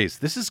 increase.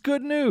 This is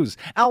good news.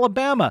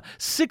 Alabama,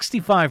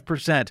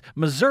 65%.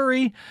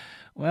 Missouri,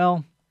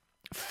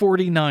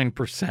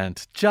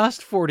 49%.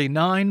 Just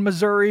 49,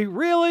 Missouri?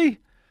 Really?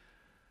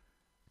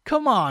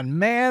 Come on,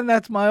 man,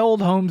 that's my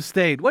old home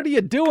state. What are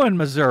you doing,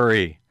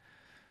 Missouri?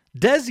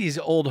 Desi's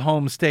old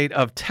home state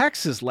of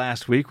Texas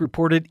last week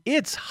reported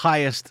its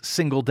highest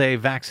single-day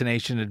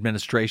vaccination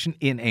administration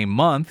in a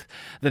month.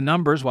 The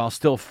numbers, while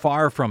still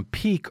far from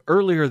peak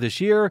earlier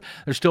this year,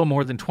 they're still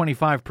more than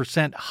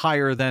 25%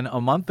 higher than a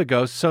month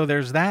ago. So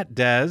there's that,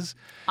 Des.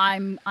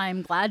 I'm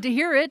glad to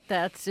hear it.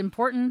 That's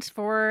important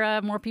for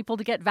more people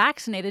to get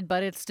vaccinated,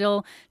 but it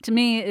still, to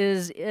me,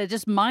 is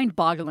just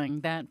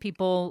mind-boggling that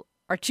people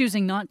are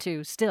choosing not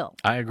to still.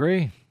 I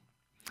agree.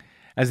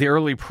 As the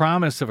early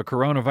promise of a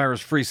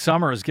coronavirus-free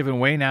summer has given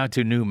way now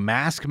to new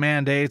mask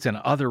mandates and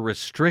other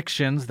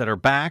restrictions that are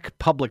back,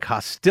 public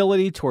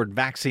hostility toward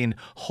vaccine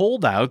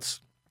holdouts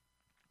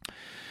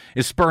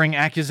is spurring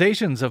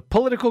accusations of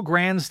political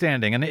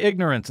grandstanding and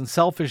ignorance and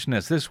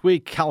selfishness. This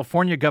week,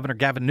 California Governor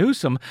Gavin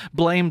Newsom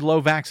blamed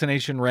low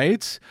vaccination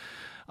rates,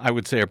 I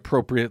would say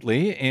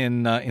appropriately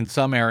in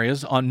some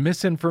areas, on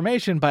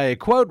misinformation by a,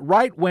 quote,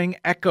 right-wing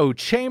echo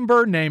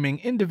chamber, naming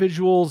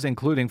individuals,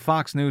 including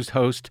Fox News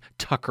host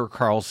Tucker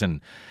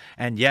Carlson.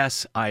 And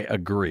yes, I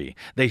agree.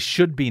 They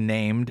should be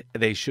named.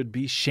 They should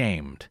be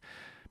shamed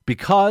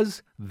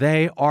because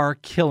they are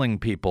killing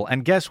people.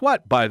 And guess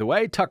what, by the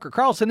way? Tucker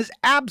Carlson is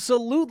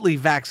absolutely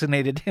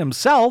vaccinated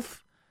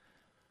himself.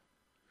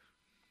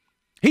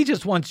 He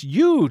just wants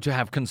you to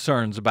have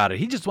concerns about it.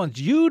 He just wants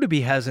you to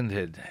be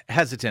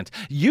hesitant,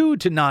 you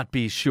to not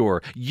be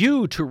sure,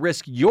 you to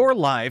risk your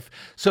life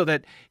so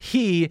that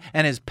he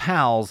and his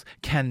pals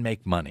can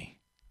make money.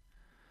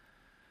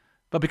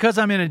 But because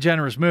I'm in a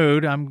generous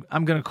mood, I'm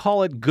going to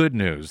call it good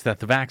news that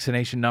the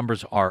vaccination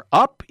numbers are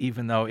up,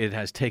 even though it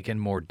has taken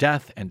more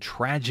death and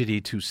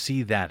tragedy to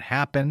see that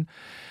happen.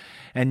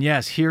 And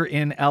yes, here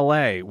in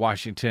L.A.,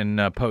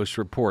 Washington Post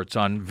reports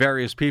on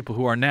various people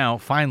who are now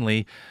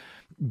finally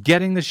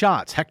getting the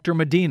shots. Hector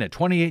Medina,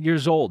 28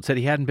 years old, said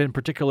he hadn't been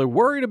particularly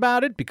worried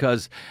about it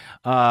because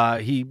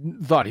he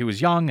thought he was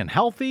young and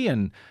healthy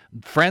and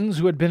friends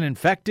who had been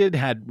infected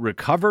had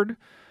recovered.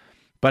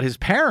 But his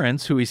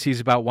parents, who he sees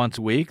about once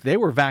a week, they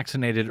were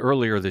vaccinated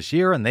earlier this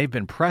year, and they've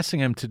been pressing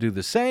him to do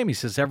the same. He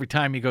says every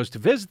time he goes to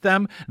visit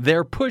them,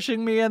 they're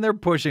pushing me and they're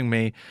pushing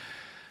me.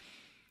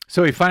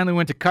 So he finally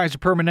went to Kaiser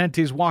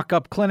Permanente's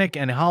walk-up clinic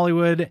in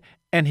Hollywood,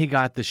 and he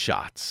got the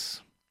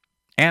shots.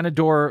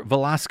 Anador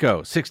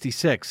Velasco,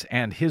 66,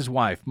 and his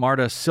wife,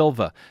 Marta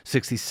Silva,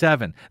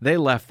 67. They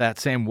left that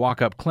same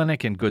walk-up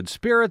clinic in good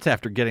spirits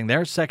after getting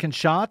their second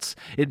shots.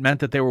 It meant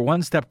that they were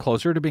one step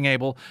closer to being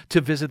able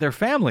to visit their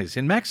families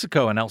in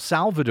Mexico and El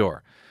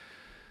Salvador.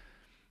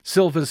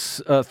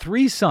 Silva's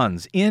three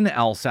sons in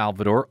El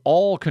Salvador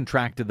all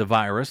contracted the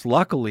virus.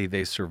 Luckily,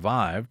 they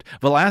survived.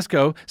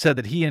 Velasco said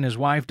that he and his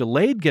wife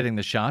delayed getting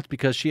the shots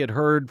because she had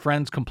heard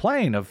friends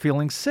complain of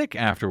feeling sick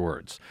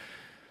afterwards.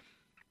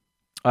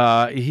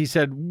 He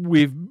said,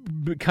 we've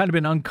kind of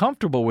been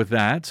uncomfortable with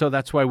that, so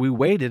that's why we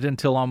waited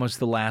until almost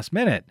the last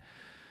minute.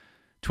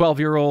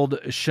 12-year-old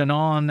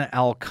Shannon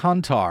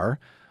Alcantar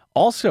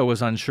also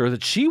was unsure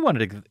that she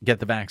wanted to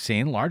get the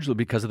vaccine, largely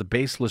because of the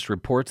baseless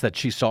reports that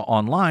she saw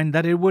online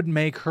that it would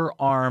make her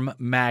arm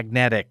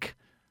magnetic.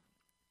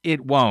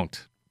 It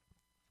won't.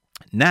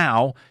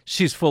 Now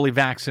she's fully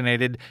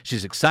vaccinated.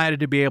 She's excited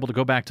to be able to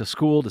go back to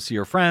school, to see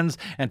her friends,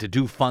 and to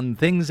do fun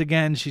things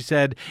again. She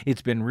said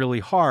it's been really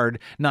hard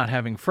not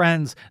having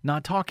friends,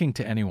 not talking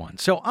to anyone.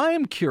 So I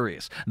am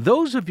curious,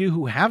 those of you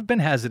who have been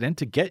hesitant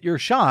to get your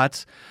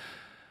shots,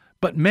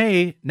 but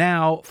may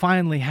now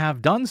finally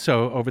have done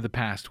so over the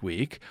past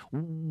week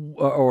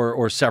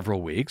or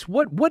several weeks,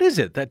 what is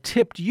it that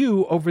tipped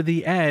you over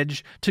the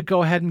edge to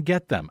go ahead and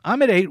get them?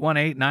 I'm at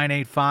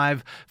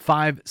 818-985-5735,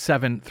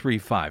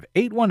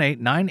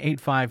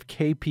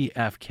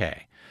 818-985-KPFK.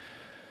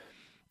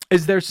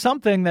 Is there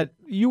something that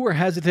you were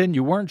hesitant,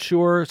 you weren't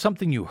sure,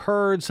 something you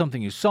heard,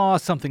 something you saw,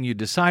 something you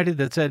decided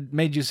that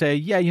made you say,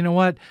 yeah, you know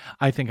what,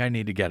 I think I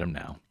need to get them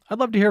now? I'd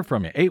love to hear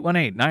from you.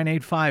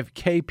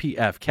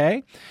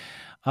 818-985-KPFK.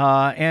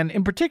 And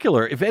in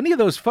particular, if any of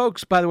those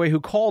folks, by the way, who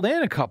called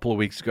in a couple of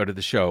weeks ago to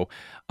the show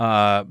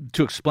to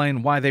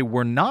explain why they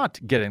were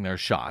not getting their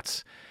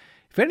shots,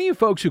 if any of you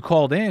folks who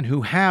called in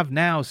who have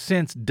now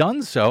since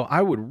done so,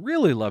 I would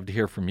really love to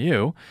hear from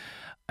you.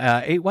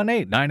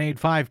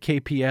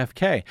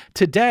 818-985-KPFK.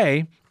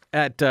 Today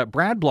at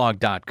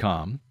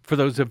bradblog.com, for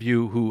those of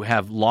you who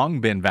have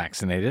long been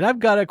vaccinated, I've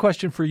got a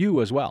question for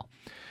you as well.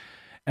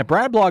 At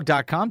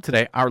bradblog.com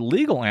today, our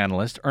legal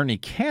analyst, Ernie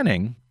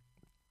Canning,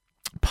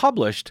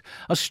 published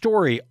a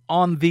story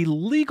on the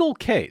legal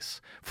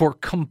case for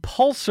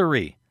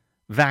compulsory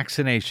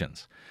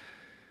vaccinations.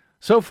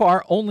 So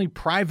far, only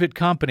private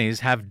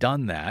companies have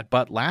done that,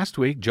 but last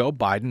week, Joe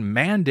Biden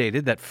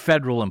mandated that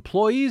federal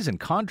employees and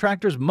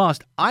contractors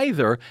must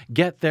either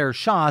get their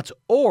shots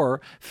or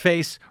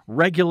face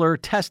regular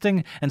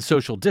testing and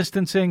social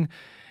distancing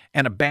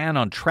and a ban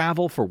on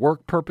travel for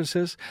work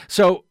purposes.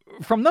 So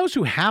from those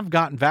who have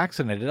gotten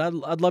vaccinated,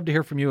 I'd love to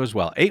hear from you as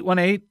well.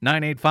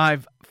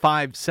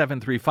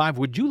 818-985-5735.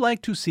 Would you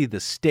like to see the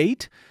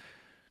state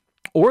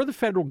or the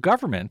federal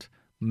government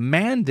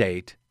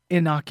mandate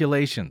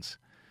inoculations?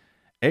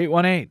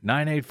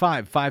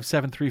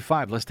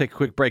 818-985-5735. Let's take a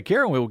quick break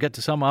here, and we will get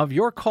to some of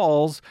your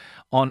calls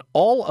on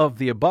all of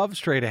the above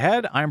straight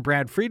ahead. I'm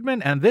Brad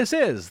Friedman, and this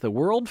is the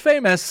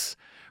world-famous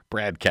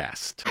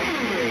BradCast.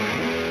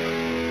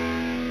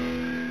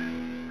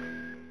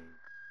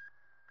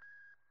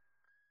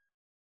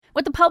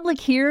 What the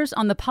public hears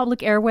on the public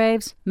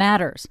airwaves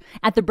matters.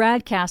 At the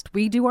BradCast,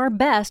 we do our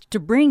best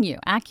to bring you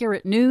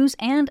accurate news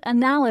and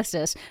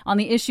analysis on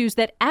the issues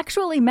that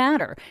actually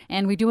matter,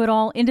 and we do it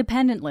all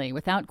independently,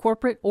 without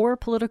corporate or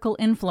political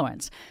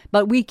influence.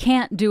 But we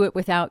can't do it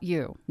without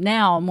you,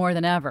 now more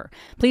than ever.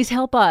 Please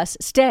help us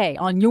stay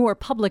on your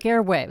public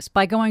airwaves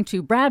by going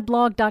to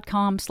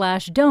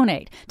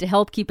bradblog.com/donate to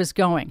help keep us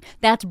going.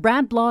 That's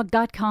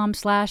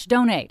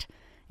bradblog.com/donate.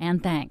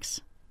 And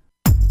thanks.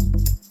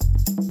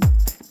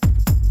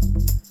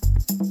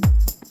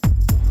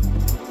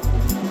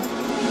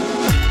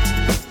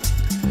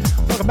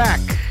 Welcome back.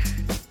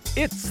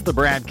 It's the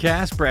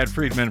BradCast. Brad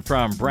Friedman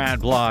from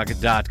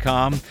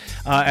BradBlog.com.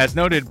 As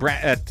noted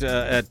at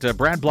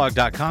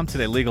BradBlog.com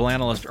today, legal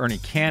analyst Ernie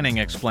Canning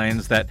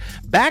explains that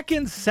back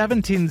in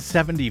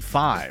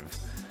 1775,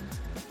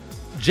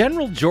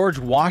 General George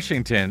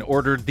Washington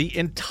ordered the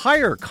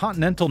entire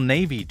Continental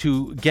Navy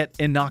to get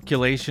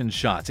inoculation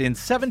shots. In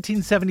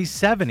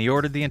 1777, he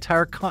ordered the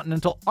entire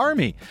Continental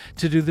Army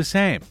to do the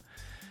same.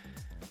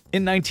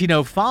 In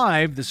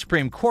 1905, the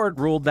Supreme Court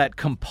ruled that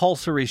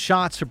compulsory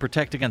shots to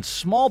protect against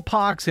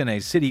smallpox in a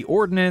city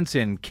ordinance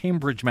in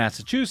Cambridge,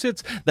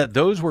 Massachusetts, that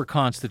those were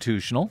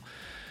constitutional.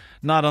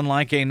 Not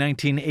unlike a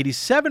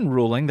 1987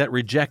 ruling that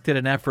rejected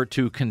an effort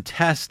to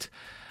contest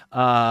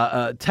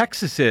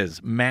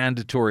Texas's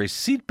mandatory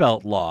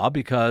seatbelt law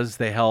because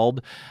they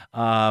held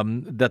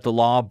that the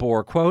law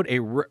bore, quote, a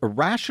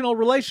rational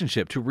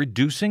relationship to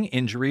reducing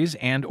injuries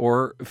and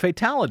or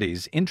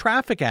fatalities in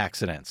traffic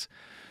accidents.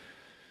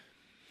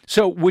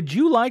 So would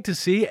you like to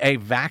see a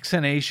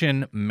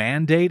vaccination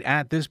mandate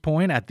at this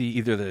point at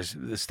either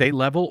the state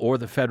level or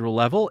the federal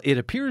level? It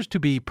appears to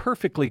be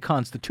perfectly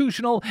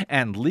constitutional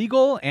and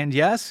legal and,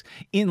 yes,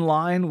 in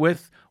line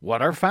with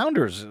what our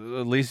founders,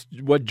 at least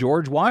what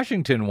George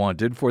Washington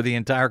wanted for the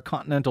entire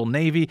Continental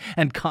Navy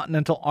and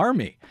Continental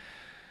Army.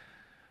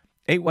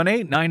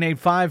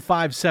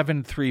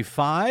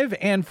 818-985-5735.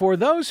 And for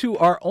those who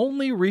are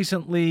only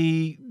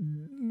recently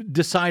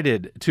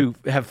decided to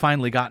have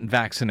finally gotten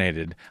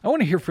vaccinated, I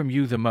want to hear from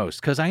you the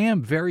most because I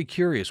am very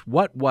curious.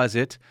 What was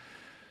it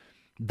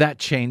that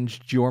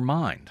changed your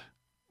mind?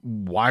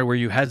 Why were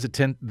you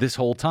hesitant this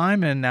whole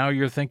time and now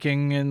you're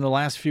thinking in the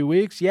last few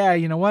weeks, yeah,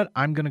 you know what,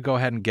 I'm going to go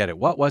ahead and get it?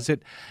 What was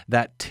it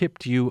that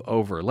tipped you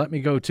over? Let me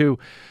go to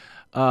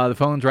the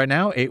phones right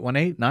now,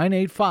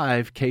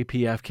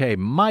 818-985-KPFK.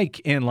 Mike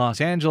in Los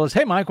Angeles.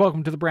 Hey, Mike,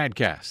 welcome to the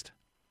BradCast.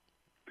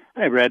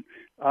 Hey, Brad.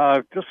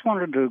 Just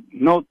wanted to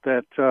note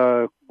that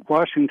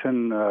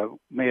Washington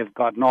may have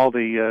gotten all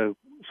the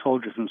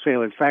soldiers and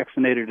sailors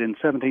vaccinated in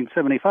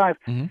 1775,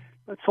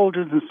 but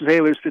soldiers and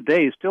sailors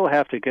today still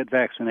have to get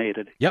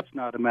vaccinated. Yep. It's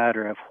not a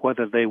matter of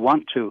whether they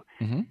want to.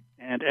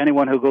 And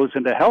anyone who goes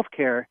into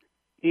healthcare,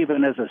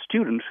 even as a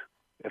student,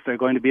 if they're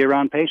going to be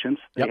around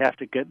patients, they have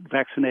to get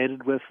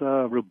vaccinated with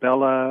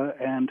rubella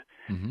and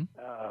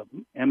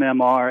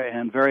MMR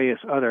and various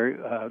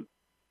other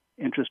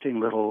interesting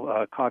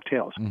little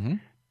cocktails.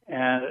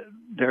 And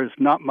there's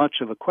not much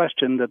of a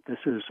question that this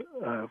is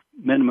a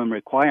minimum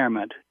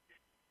requirement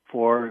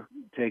for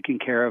taking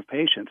care of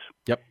patients.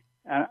 Yep.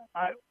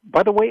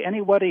 By the way,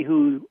 anybody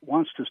who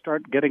wants to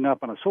start getting up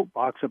on a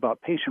soapbox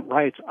about patient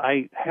rights,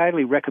 I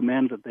highly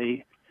recommend that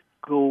they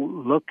go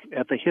look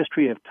at the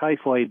history of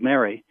Typhoid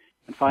Mary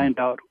and find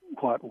out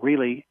what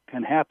really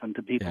can happen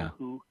to people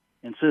who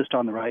insist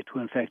on the right to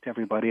infect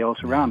everybody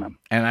else around them.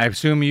 And I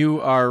assume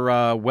you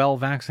are well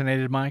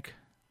vaccinated, Mike?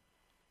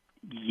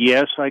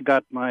 Yes, I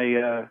got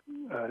my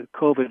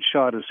COVID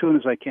shot as soon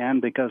as I can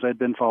because I'd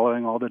been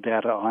following all the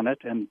data on it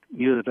and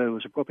knew that it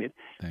was appropriate.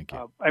 Thank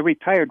you. I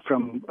retired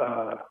from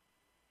a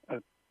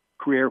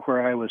career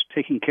where I was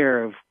taking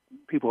care of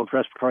people with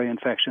respiratory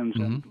infections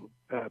and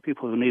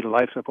people who need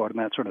life support and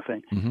that sort of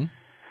thing.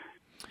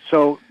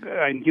 So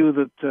I knew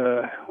that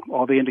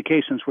all the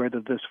indications were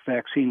that this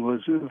vaccine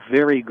was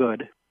very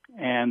good.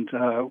 And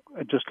I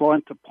just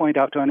want to point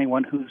out to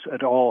anyone who's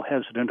at all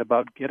hesitant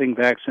about getting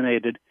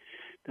vaccinated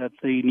that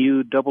the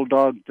new double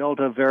dog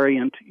Delta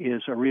variant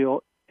is a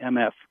real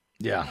MF.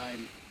 Yeah.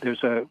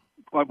 There's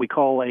what we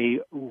call a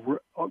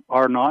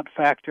R0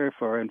 factor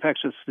for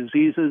infectious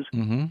diseases,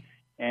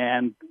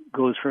 and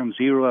goes from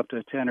 0 up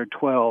to 10 or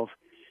 12.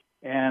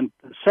 And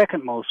the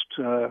second most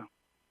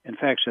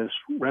infectious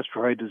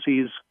respiratory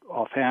disease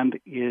offhand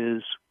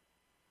is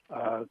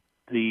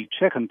the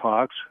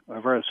chickenpox,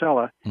 or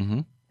varicella.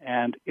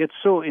 And it's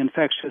so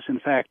infectious, in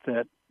fact,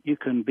 that you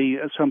can be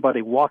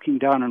somebody walking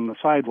down on the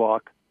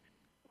sidewalk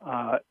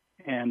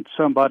and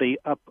somebody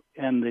up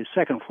in the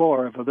second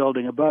floor of a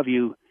building above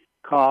you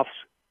coughs,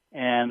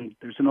 and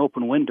there's an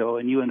open window,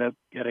 and you end up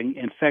getting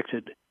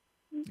infected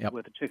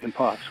with the chicken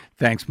pox.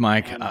 Thanks,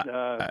 Mike. And,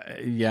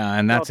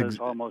 and that's Delta's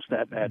almost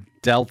that bad.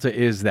 Delta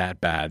is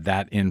that bad,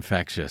 that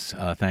infectious.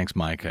 Thanks,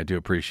 Mike. I do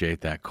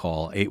appreciate that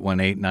call.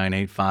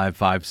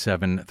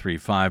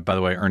 818-985-5735. By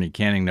the way, Ernie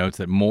Canning notes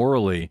that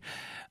morally,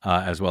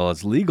 as well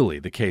as legally,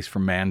 the case for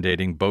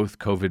mandating both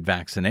COVID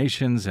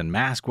vaccinations and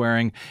mask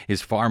wearing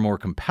is far more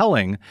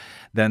compelling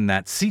than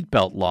that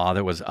seatbelt law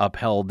that was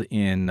upheld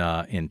in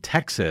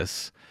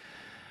Texas,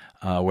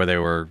 where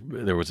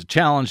there was a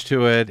challenge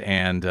to it,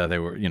 and they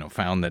were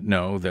found that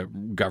no, the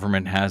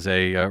government has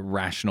a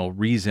rational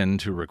reason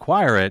to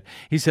require it.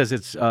 He says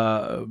it's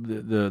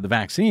the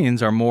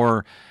vaccines are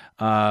more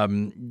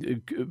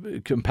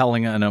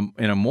compelling in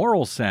a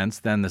moral sense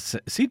than the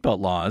seatbelt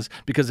laws,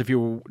 because if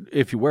you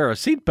wear a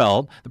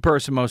seatbelt, the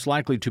person most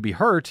likely to be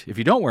hurt, if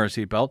you don't wear a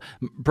seatbelt,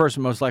 the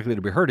person most likely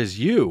to be hurt is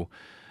you.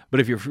 But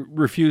if you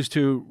refuse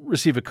to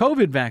receive a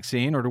COVID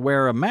vaccine or to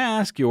wear a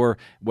mask,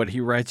 what he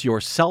writes,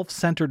 your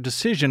self-centered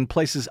decision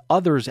places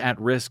others at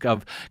risk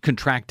of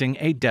contracting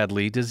a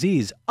deadly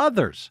disease.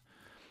 Others.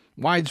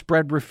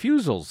 Widespread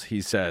refusals,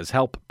 he says,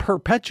 help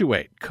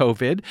perpetuate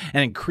COVID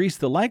and increase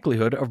the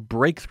likelihood of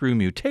breakthrough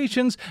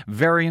mutations,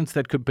 variants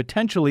that could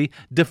potentially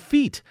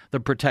defeat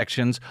the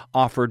protections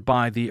offered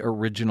by the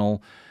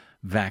original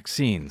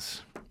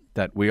vaccines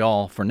that we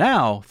all, for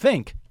now,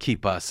 think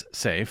keep us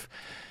safe.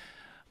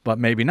 But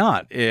maybe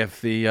not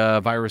if the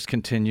virus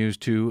continues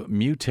to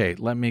mutate.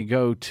 Let me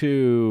go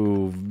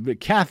to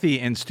Kathy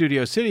in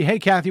Studio City. Hey,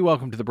 Kathy,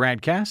 welcome to the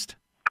BradCast.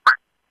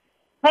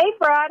 Hey,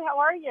 Brad, how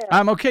are you?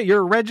 I'm okay.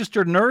 You're a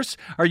registered nurse.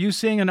 Are you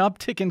seeing an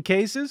uptick in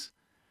cases?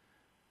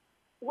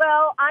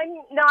 Well, I'm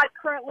not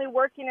currently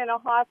working in a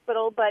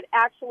hospital, but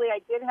actually I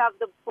did have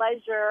the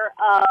pleasure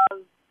of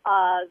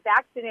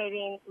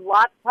vaccinating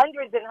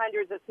hundreds and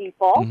hundreds of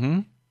people.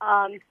 Mm-hmm.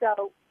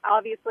 So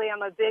obviously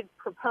I'm a big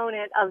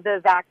proponent of the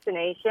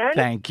vaccination.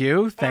 Thank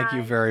you. Thank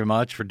you very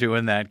much for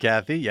doing that,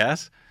 Kathy.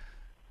 Yes?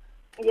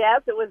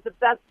 Yes, it was the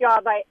best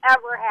job I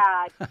ever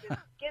had. Just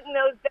getting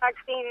those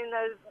vaccines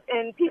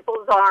in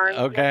people's arms.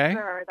 Okay,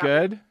 yes,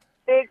 good.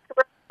 Big,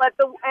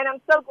 and I'm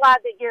so glad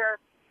that you're,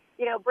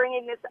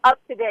 bringing this up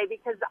today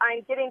because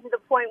I'm getting to the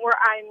point where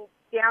I'm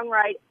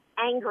downright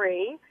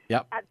angry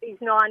at these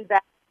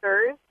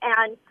non-vaxxers.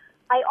 And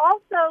I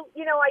also,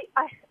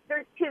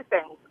 there's two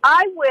things.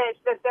 I wish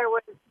that there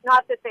was,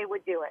 not that they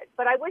would do it,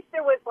 but I wish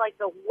there was like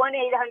the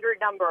 1-800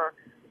 number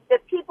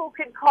that people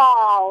could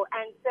call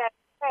and say,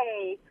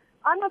 hey,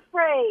 I'm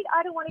afraid.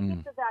 I don't want to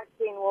get the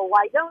vaccine. Well,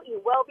 why don't you?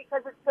 Well,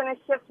 because it's going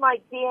to shift my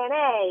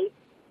DNA.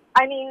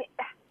 I mean,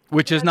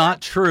 which is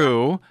not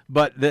true,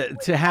 but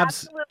to have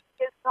absolutely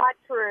is not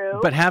true.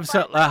 But have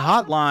a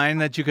hotline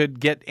that you could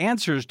get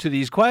answers to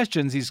these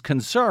questions, these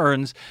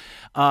concerns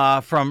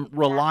from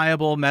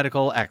reliable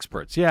medical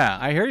experts. Yeah,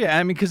 I hear you.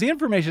 I mean, because the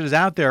information is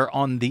out there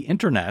on the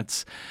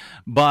internets,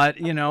 but,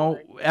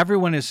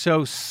 everyone is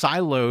so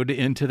siloed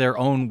into their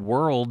own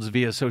worlds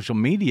via social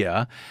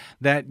media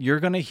that you're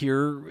going to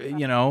hear,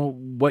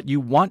 what you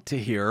want to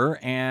hear,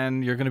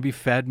 and you're going to be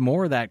fed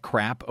more of that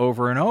crap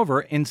over and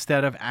over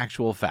instead of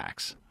actual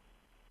facts.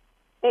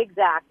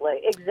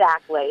 Exactly.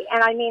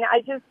 And I mean,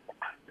 I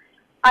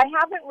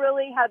haven't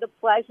really had the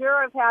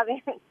pleasure of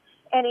having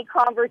any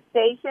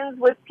conversations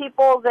with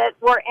people that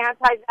were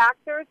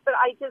anti-vaxxers, but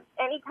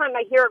anytime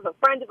I hear of a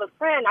friend,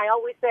 I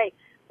always say,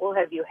 well,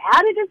 have you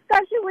had a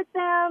discussion with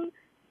them?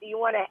 Do you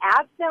want to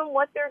ask them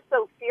what they're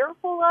so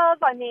fearful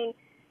of? I mean,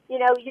 you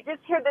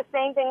just hear the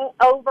same thing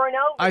over and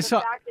over. The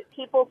fact that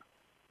people...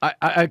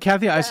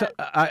 Kathy,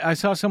 I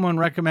saw someone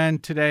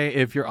recommend today,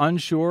 if you're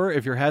unsure,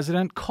 if you're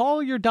hesitant,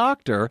 call your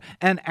doctor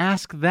and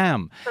ask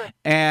them. Sure.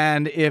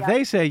 And if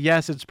they say,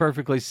 yes, it's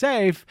perfectly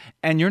safe,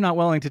 and you're not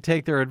willing to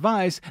take their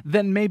advice,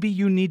 then maybe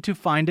you need to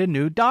find a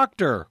new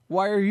doctor.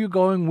 Why are you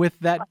going with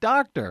that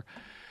doctor?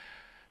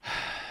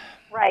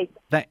 Right.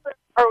 And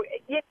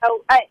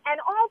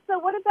also,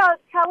 what about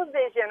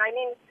television? I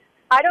mean,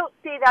 I don't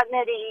see that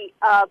many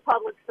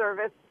public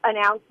service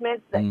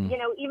announcements that,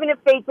 even if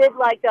they did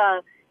like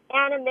a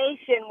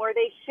animation where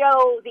they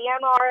show the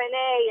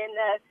mRNA and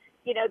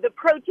the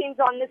proteins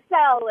on the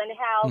cell and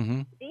how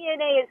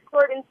DNA is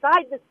stored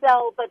inside the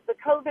cell, but the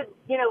COVID,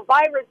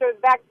 virus or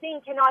vaccine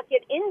cannot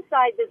get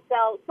inside the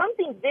cell.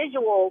 Something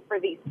visual for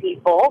these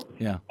people.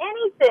 Yeah.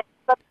 Anything.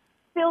 But I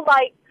feel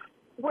like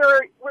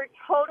we're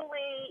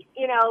totally,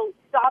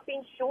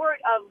 stopping short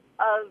of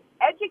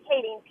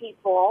educating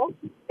people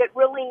that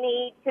really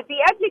need to be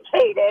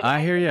educated.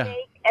 I hear you.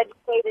 Make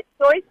educated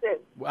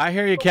choices. I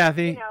hear you,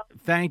 Kathy.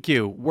 Thank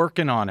you.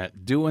 Working on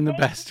it. Doing the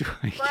best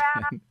we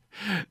can.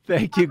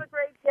 Thank you. Have a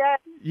great day.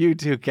 You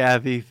too,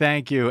 Kathy.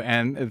 Thank you.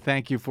 And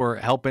thank you for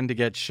helping to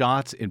get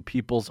shots in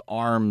people's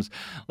arms.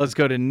 Let's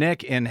go to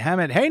Nick in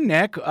Hemet. Hey,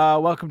 Nick.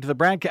 Welcome to the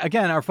BradCast.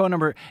 Again, our phone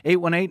number,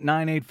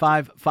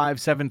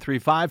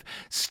 818-985-5735.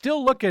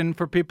 Still looking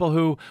for people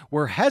who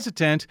were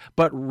hesitant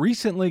but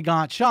recently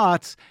got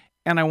shots.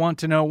 And I want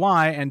to know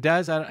why. And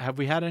Des, have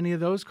we had any of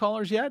those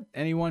callers yet?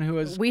 Anyone who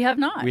has? We have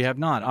not. We have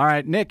not. All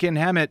right, Nick in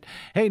Hemet.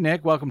 Hey,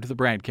 Nick, welcome to the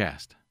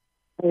BradCast.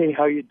 Hey,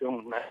 how you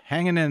doing, man?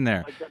 Hanging in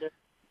there.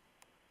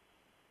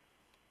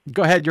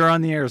 Go ahead. You're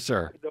on the air,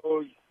 sir.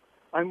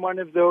 I'm one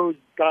of those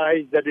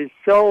guys that is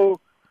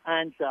so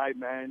anti,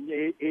 man.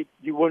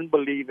 You wouldn't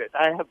believe it.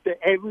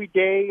 Every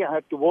day I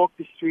have to walk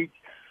the streets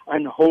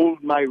and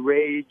hold my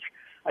rage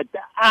at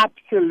the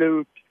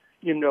absolute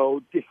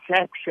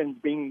deception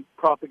being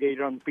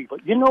propagated on people.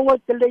 You know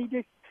what the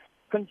latest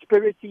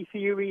conspiracy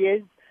theory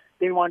is?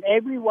 They want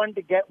everyone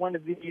to get one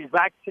of these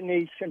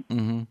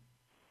vaccination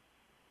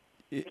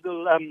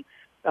little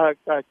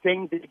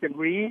things that you can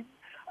read,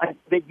 and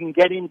they can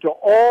get into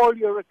all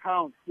your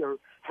accounts, your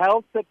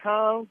health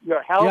account,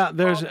 your health.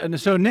 Yeah,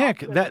 so Nick,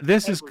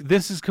 this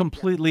is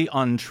completely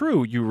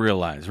untrue. You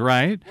realize,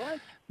 right? What?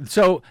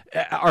 So,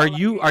 are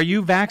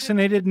you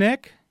vaccinated,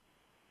 Nick?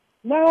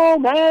 No,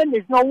 man,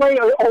 there's no way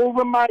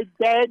over my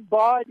dead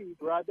body,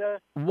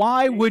 brother.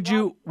 Why would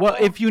you? Well,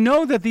 if you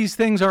know that these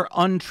things are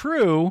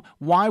untrue,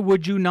 why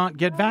would you not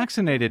get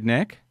vaccinated,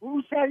 Nick?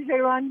 Who says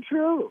they're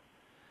untrue?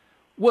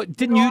 What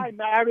didn't you? I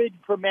married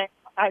for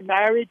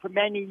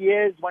many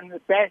years, one of the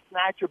best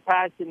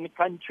naturopaths in the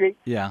country.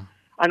 Yeah.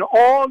 And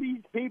all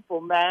these people,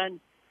 man,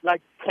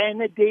 like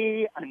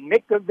Kennedy and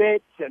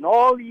Mikovits and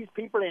all these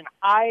people in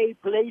high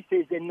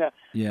places in the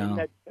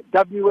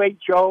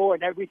WHO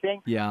and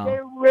everything,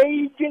 they're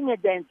raging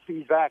against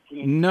these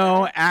vaccines.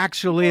 No,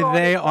 actually,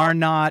 they are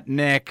not,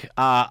 Nick.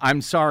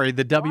 I'm sorry.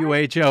 The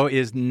WHO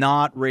is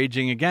not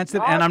raging against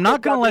it, and I'm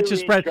not going to let you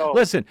spread.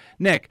 Listen,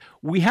 Nick,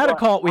 we had a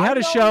call. We had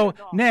a show.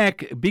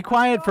 Nick, be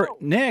quiet for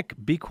Nick.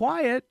 Be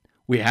quiet.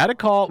 We had a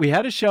call. We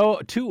had a show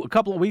a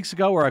couple of weeks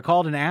ago where I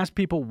called and asked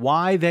people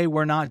why they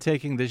were not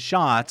taking the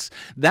shots.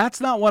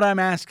 That's not what I'm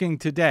asking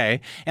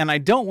today, and I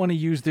don't want to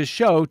use this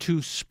show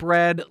to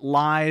spread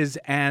lies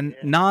and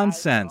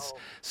nonsense.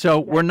 So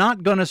we're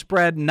not going to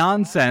spread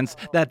nonsense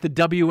that the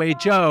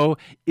WHO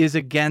is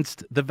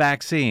against the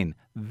vaccine.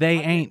 They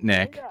ain't,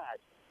 Nick.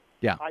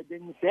 Yeah. I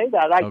didn't say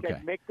that. I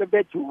said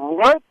Mikovits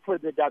worked for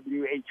the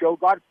WHO,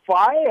 got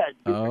fired.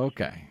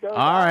 Okay.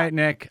 All right,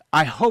 Nick.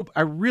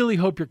 I really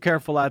hope you're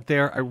careful out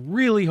there. I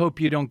really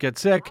hope you don't get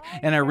sick,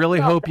 and I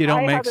really hope you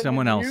don't make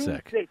someone else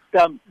sick.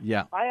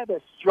 Yeah. I have a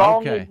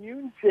strong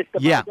immune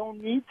system. I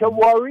don't need to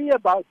worry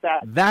about that.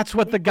 That's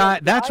what the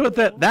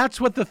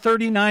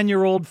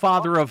 39-year-old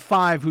father of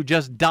 5 who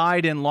just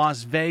died in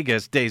Las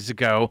Vegas days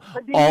ago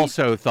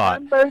also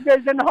thought.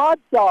 Hamburgers and hot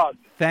dogs.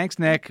 Thanks,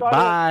 Nick.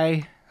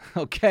 Bye.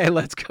 Okay,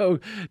 let's go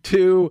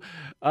to,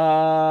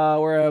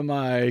 where am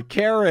I?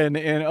 Karen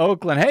in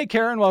Oakland. Hey,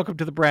 Karen, welcome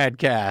to the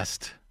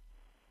BradCast.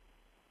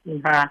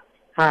 Hi.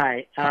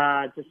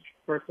 Just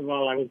first of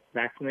all, I was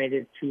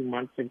vaccinated 2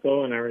 months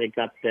ago, and I already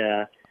got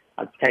a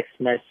text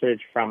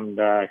message from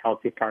the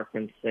health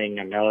department saying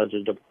I'm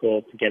eligible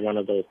to get one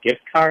of those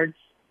gift cards.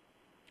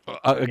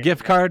 A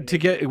gift card to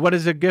get? What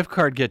does a gift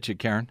card get you,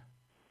 Karen?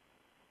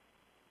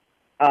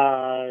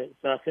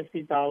 It's a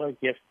 $50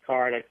 gift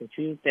card. I can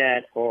choose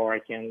that, or I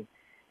can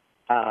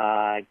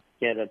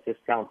get a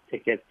discount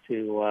ticket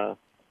to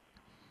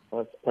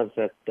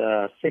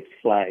Six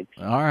Flags.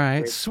 All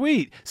right,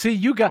 sweet. See,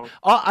 you got.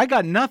 I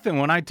got nothing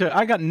I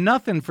got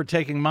nothing for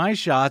taking my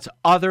shots,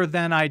 other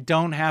than I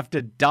don't have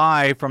to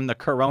die from the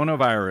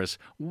coronavirus.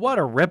 What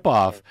a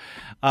ripoff,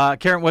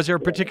 Karen. Was there a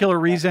particular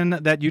reason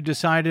that you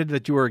decided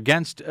that you were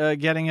against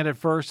getting it at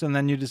first, and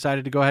then you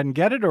decided to go ahead and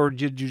get it, or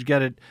did you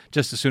get it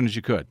just as soon as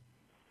you could?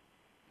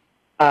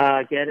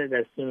 Get it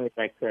as soon as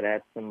I could. I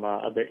had some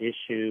other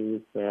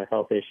issues,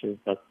 health issues,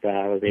 but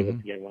I was able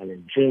to get one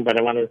in June. But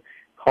I want to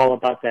call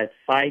about that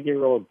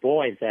 5-year-old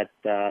boy that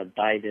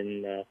died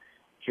in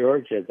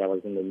Georgia that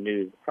was in the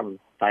news,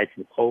 died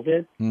from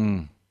COVID.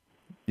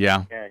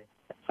 Yeah.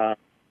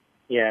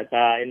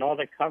 In all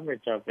the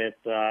coverage of it,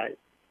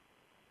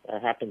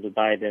 happened to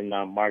die in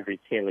Marjorie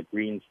Taylor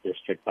Greene's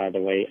district, by the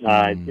way.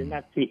 I did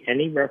not see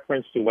any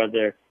reference to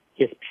whether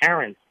his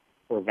parents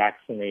were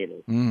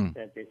vaccinated.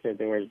 That they said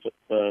there was just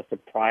a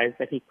surprise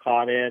that he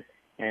caught it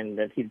and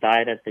that he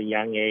died at a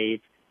young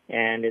age,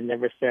 and it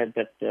never said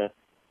that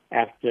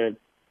after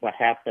what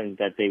happened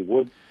that they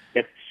would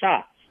get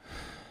shots.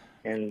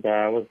 And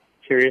I was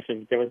curious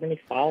if there was any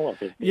follow-up.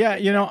 Yeah,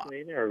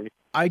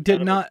 I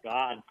did not.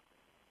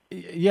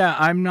 Yeah,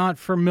 I'm not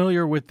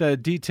familiar with the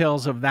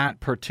details of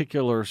that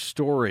particular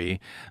story,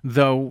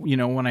 though,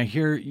 when I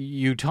hear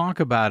you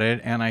talk about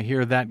it and I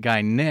hear that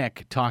guy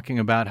Nick talking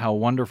about how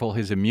wonderful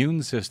his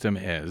immune system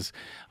is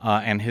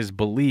and his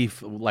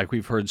belief, like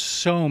we've heard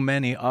so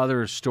many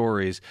other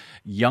stories,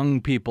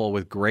 young people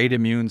with great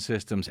immune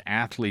systems,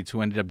 athletes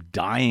who ended up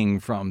dying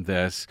from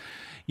this.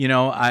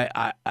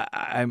 I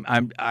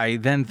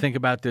then think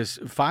about this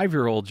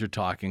 5-year-old you're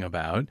talking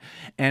about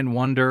and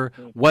wonder,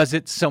 was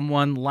it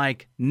someone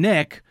like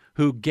Nick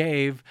who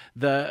gave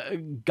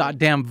the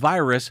goddamn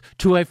virus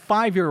to a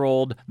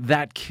 5-year-old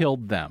that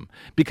killed them?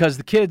 Because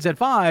the kids at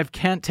 5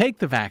 can't take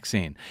the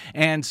vaccine.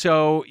 And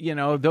so,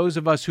 those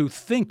of us who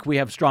think we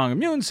have strong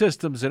immune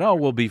systems and,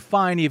 we'll be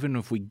fine even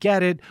if we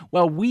get it,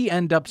 well, we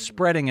end up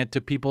spreading it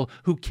to people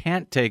who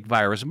can't take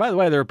virus. And by the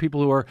way, there are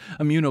people who are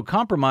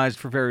immunocompromised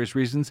for various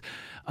reasons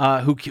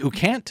who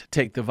can't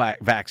take the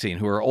vaccine,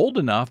 who are old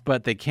enough,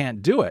 but they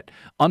can't do it,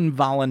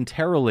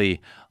 involuntarily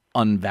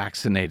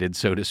unvaccinated,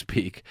 so to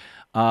speak.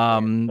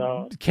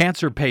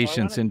 Cancer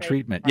patients in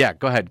treatment. Yeah,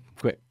 go ahead,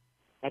 quick.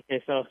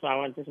 Okay, so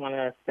I just want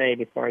to say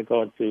before I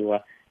go to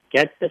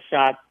get the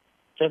shot,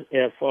 just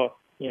for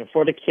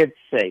the kids'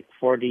 sake,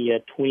 for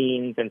the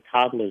tweens and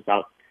toddlers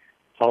out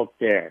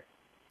there.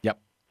 Yep.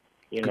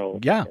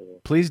 Yeah,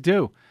 please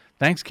do.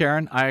 Thanks,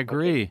 Karen. I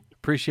agree. Okay.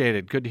 Appreciate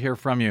it. Good to hear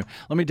from you.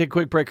 Let me take a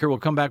quick break here. We'll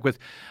come back with,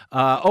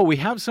 we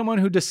have someone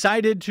who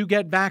decided to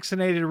get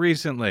vaccinated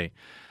recently.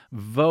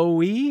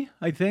 Voe,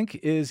 I think,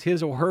 is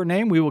his or her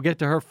name. We will get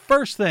to her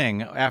first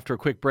thing after a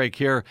quick break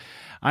here.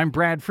 I'm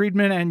Brad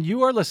Friedman, and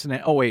you are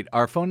listening. Oh, wait,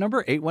 our phone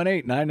number,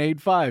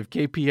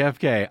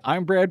 818-985-KPFK.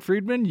 I'm Brad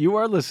Friedman. You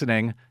are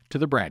listening to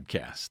the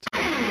BradCast.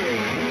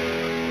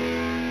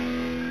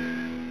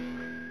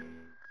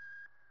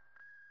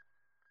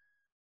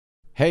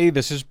 Hey,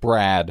 this is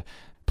Brad.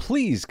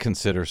 Please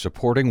consider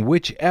supporting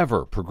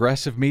whichever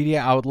progressive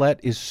media outlet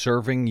is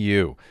serving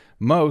you.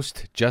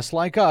 Most, just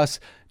like us,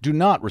 do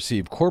not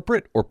receive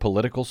corporate or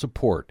political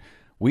support.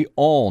 We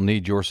all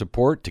need your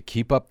support to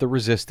keep up the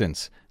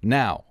resistance,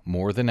 now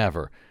more than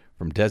ever.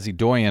 From Desi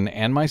Doyen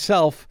and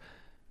myself,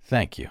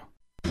 thank you.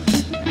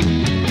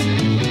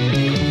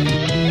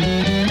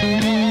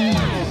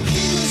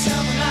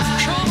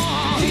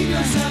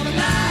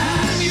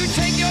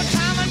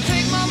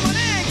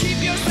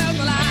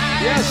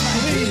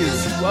 Yes,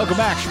 please. Welcome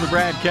back to the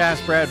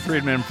BradCast. Brad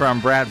Friedman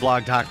from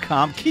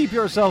BradBlog.com. Keep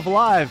yourself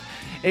alive.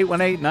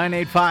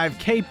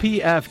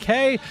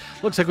 818-985-KPFK.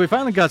 Looks like we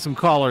finally got some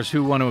callers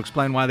who want to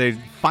explain why they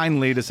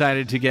finally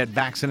decided to get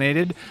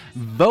vaccinated.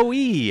 Voe,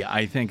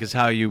 I think is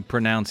how you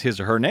pronounce his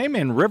or her name,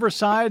 in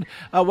Riverside.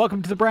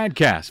 Welcome to the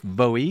BradCast.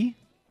 Voe.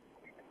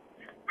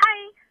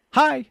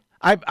 Hi.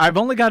 I've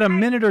only got a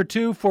minute or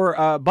two for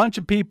a bunch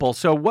of people.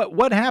 So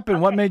what happened?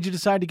 Okay. What made you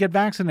decide to get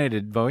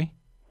vaccinated, Voe?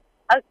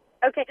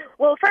 Okay.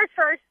 Well, first,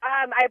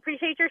 I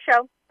appreciate your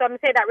show, so I'm going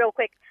to say that real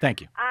quick.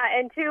 Thank you.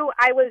 And two,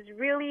 I was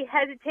really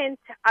hesitant,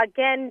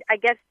 again, I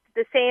guess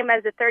the same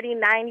as a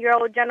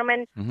 39-year-old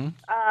gentleman. Mm-hmm.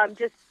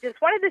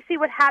 Just wanted to see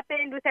what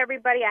happened with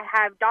everybody. I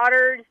have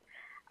daughters.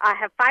 I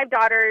have 5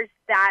 daughters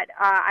that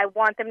I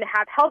want them to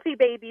have healthy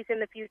babies in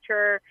the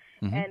future,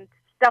 mm-hmm. and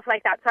stuff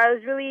like that. So I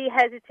was really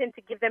hesitant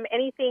to give them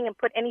anything and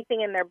put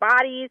anything in their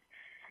bodies.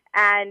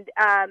 And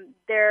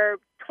they're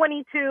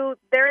 22.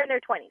 They're in their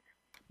 20s.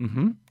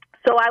 Mm-hmm.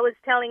 So I was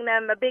telling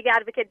them, a big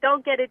advocate,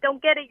 don't get it.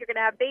 You're going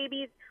to have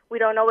babies. We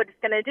don't know what it's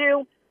going to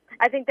do.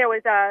 I think there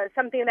was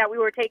something that we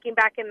were taking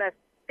back in the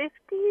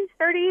 50s,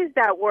 30s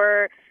that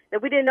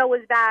we didn't know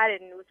was bad,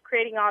 and it was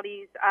creating all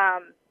these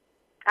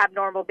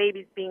abnormal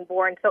babies being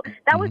born. So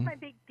that was my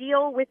big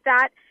deal with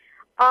that.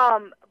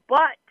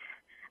 But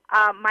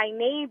my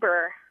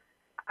neighbor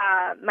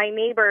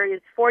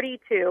is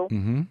 42,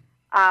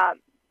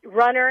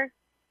 runner.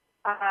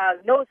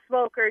 No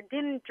smoker,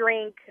 didn't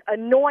drink,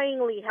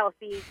 annoyingly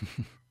healthy,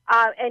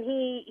 and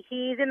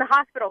he's in the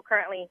hospital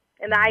currently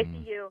in the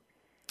ICU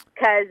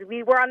because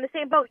we were on the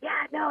same boat.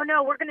 Yeah, no,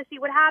 we're going to see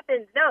what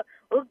happens. No,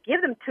 we'll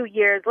give them 2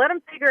 years. Let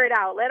them figure it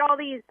out. Let all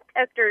these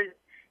testers,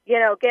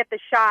 get the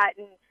shot,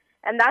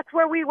 and that's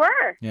where we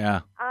were.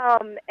 Yeah.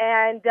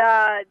 And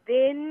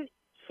then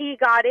he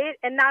got it,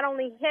 and not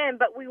only him,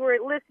 but we were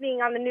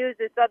listening on the news.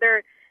 This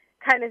other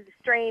kind of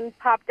strain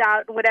popped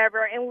out,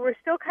 whatever, and we were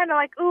still kind of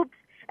like, oops.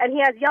 And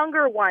he has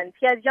younger ones.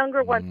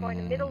 Going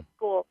to middle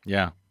school.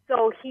 Yeah.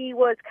 So he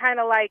was kind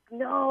of like,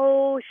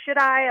 no, should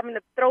I? I'm going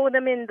to throw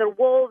them in the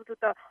wolves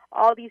with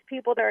all these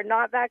people that are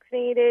not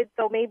vaccinated,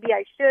 so maybe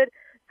I should.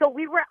 So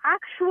we were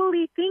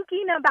actually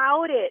thinking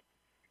about it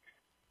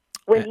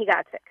when he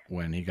got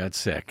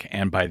sick.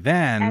 And by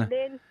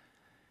then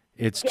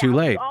it's too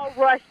late. We all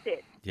rushed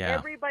it. Yeah.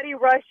 Everybody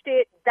rushed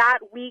it that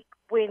week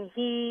when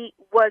he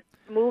was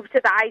moved to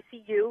the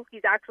ICU.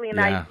 He's actually in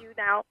the ICU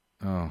now.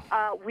 Oh.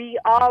 We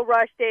all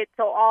rushed it,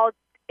 so all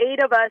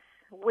 8 of us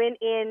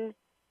went in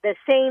the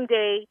same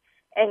day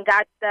and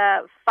got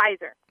the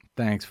Pfizer.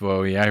 Thanks,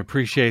 Voe. I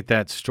appreciate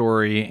that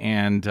story,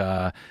 and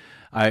I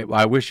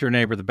wish your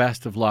neighbor the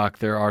best of luck.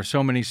 There are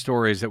so many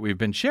stories that we've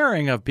been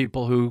sharing of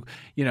people who,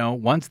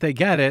 once they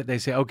get it, they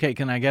say, okay,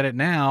 can I get it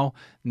now?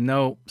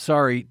 No,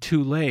 sorry,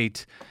 too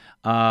late.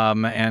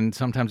 And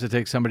sometimes it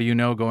takes somebody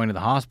going to the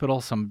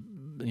hospital,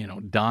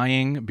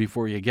 dying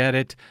before you get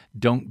it.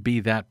 Don't be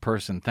that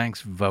person.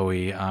 Thanks, Voe.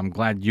 I'm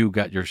glad you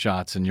got your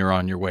shots and you're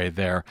on your way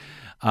there.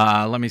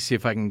 Let me see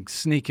if I can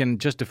sneak in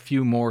just a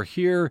few more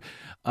here.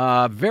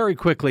 Very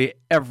quickly,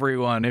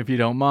 everyone, if you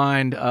don't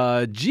mind.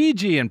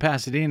 Gigi in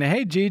Pasadena.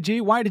 Hey,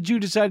 Gigi, why did you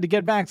decide to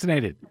get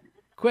vaccinated?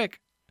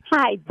 Quick.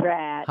 Hi,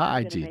 Brad.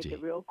 Hi, Gigi. Make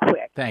it real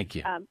quick. Thank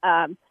you.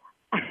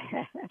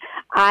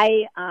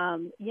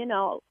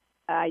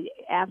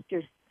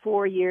 After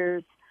 4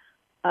 years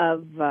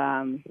of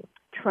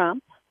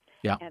Trump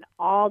and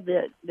all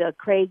the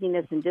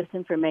craziness and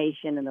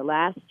disinformation, and the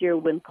last year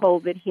when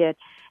COVID hit,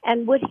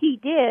 and what he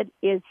did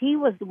is he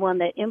was the one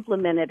that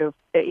implemented,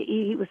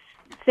 he was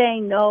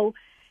saying, no,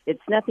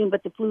 it's nothing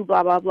but the flu,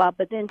 blah, blah, blah.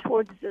 But then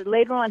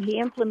later on, he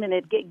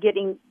implemented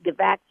getting the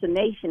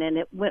vaccination, and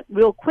it went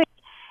real quick.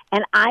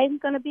 And I'm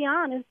going to be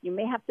honest, you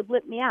may have to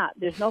blip me out.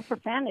 There's no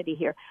profanity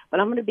here, but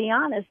I'm going to be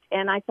honest.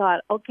 And I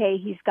thought, okay,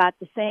 he's got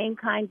the same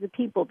kinds of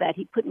people that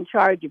he put in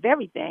charge of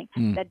everything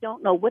that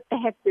don't know what the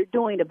heck they're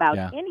doing about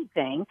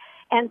anything.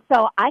 And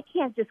so I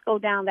can't just go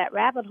down that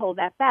rabbit hole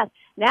that fast.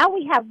 Now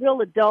we have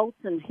real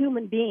adults and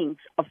human beings,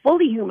 a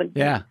fully human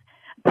being.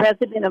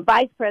 President and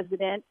vice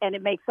president, and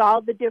it makes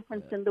all the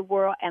difference in the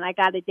world. And I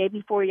got it day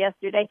before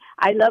yesterday.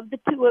 I love the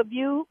two of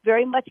you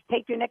very much.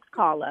 Take your next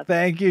call up.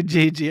 Thank you,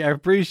 Gigi. I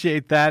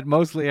appreciate that.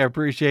 Mostly I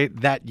appreciate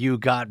that you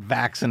got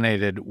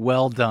vaccinated.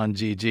 Well done,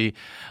 Gigi.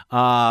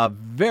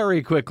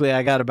 Very quickly,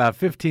 I got about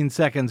 15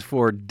 seconds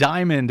for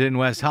Diamond in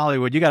West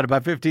Hollywood. You got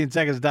about 15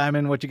 seconds,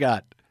 Diamond. What you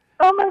got?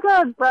 Oh, my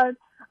God, Brad.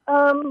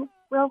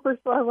 Well,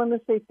 first of all, I want to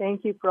say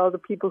thank you for all the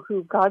people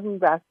who've gotten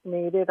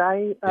vaccinated.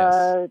 I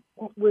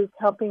was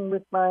helping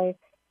with my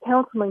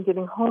councilmen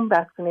getting home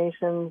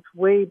vaccinations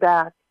way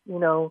back, at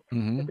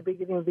the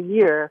beginning of the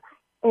year.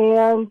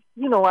 And,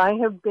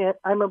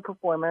 I'm a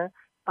performer.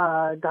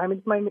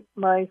 Diamond's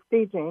my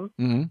stage name.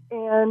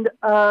 And,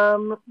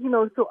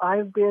 so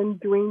I've been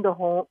doing the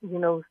whole,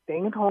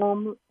 staying at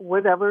home,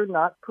 whatever,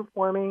 not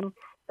performing,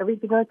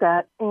 everything like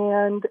that.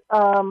 And,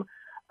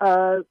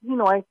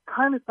 I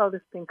kind of saw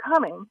this thing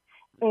coming.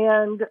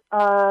 And,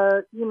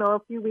 a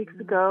few weeks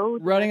ago.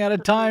 Running out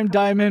of time,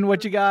 Diamond.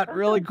 What you got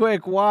really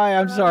quick? Why?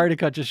 I'm sorry to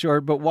cut you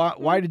short, but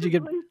why did you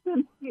get...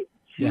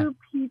 Two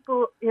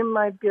people in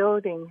my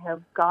building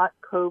have got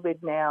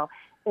COVID now.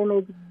 And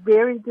it's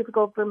very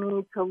difficult for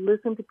me to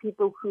listen to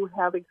people who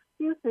have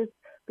excuses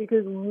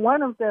because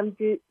one of them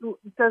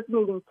doesn't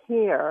even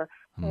care.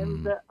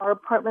 And our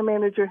apartment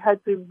manager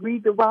had to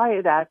read the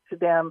riot act to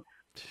them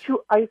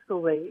to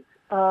isolate.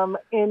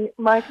 And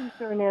my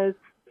concern is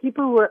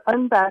people who are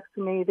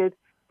unvaccinated,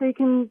 they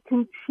can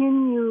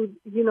continue,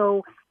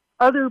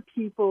 other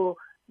people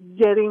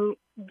getting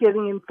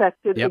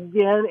infected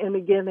again and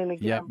again and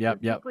again.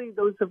 Particularly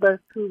those of us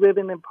who live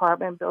in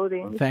apartment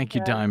buildings. Thank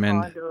you,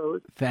 Diamond.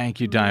 Thank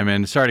you,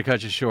 Diamond. Sorry to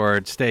cut you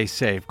short. Stay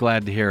safe.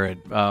 Glad to hear it.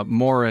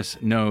 Morris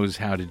knows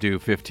how to do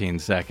 15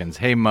 seconds.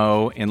 Hey,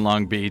 Mo in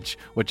Long Beach,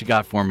 what you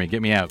got for me?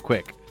 Get me out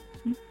quick.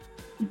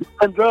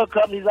 And drug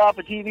companies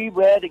offer TV,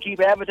 Brad, to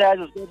keep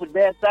advertisers with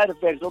bad side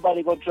effects.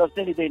 Nobody going to trust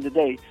anything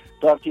today.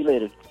 Talk to you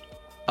later.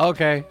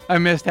 Okay, I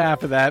missed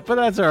half of that, but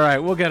that's all right.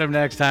 We'll get him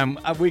next time.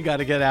 We got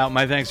to get out.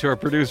 My thanks to our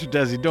producer,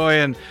 Desi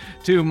Doyen,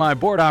 to my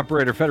board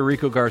operator,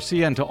 Federico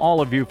Garcia, and to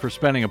all of you for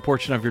spending a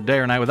portion of your day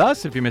or night with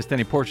us. If you missed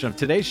any portion of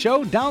today's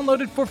show,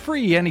 download it for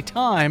free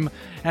anytime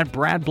at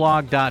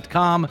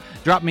bradblog.com.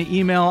 Drop me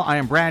email. I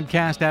am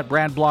BradCast at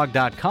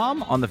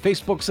bradblog.com. On the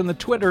Facebooks and the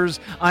Twitters,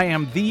 I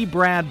am the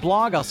Brad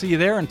Blog. I'll see you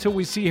there. Until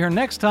we see you here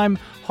next time,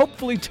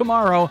 hopefully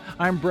tomorrow,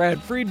 I'm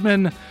Brad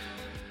Friedman.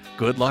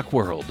 Good luck,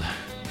 world.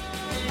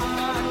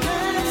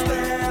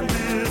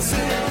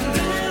 Say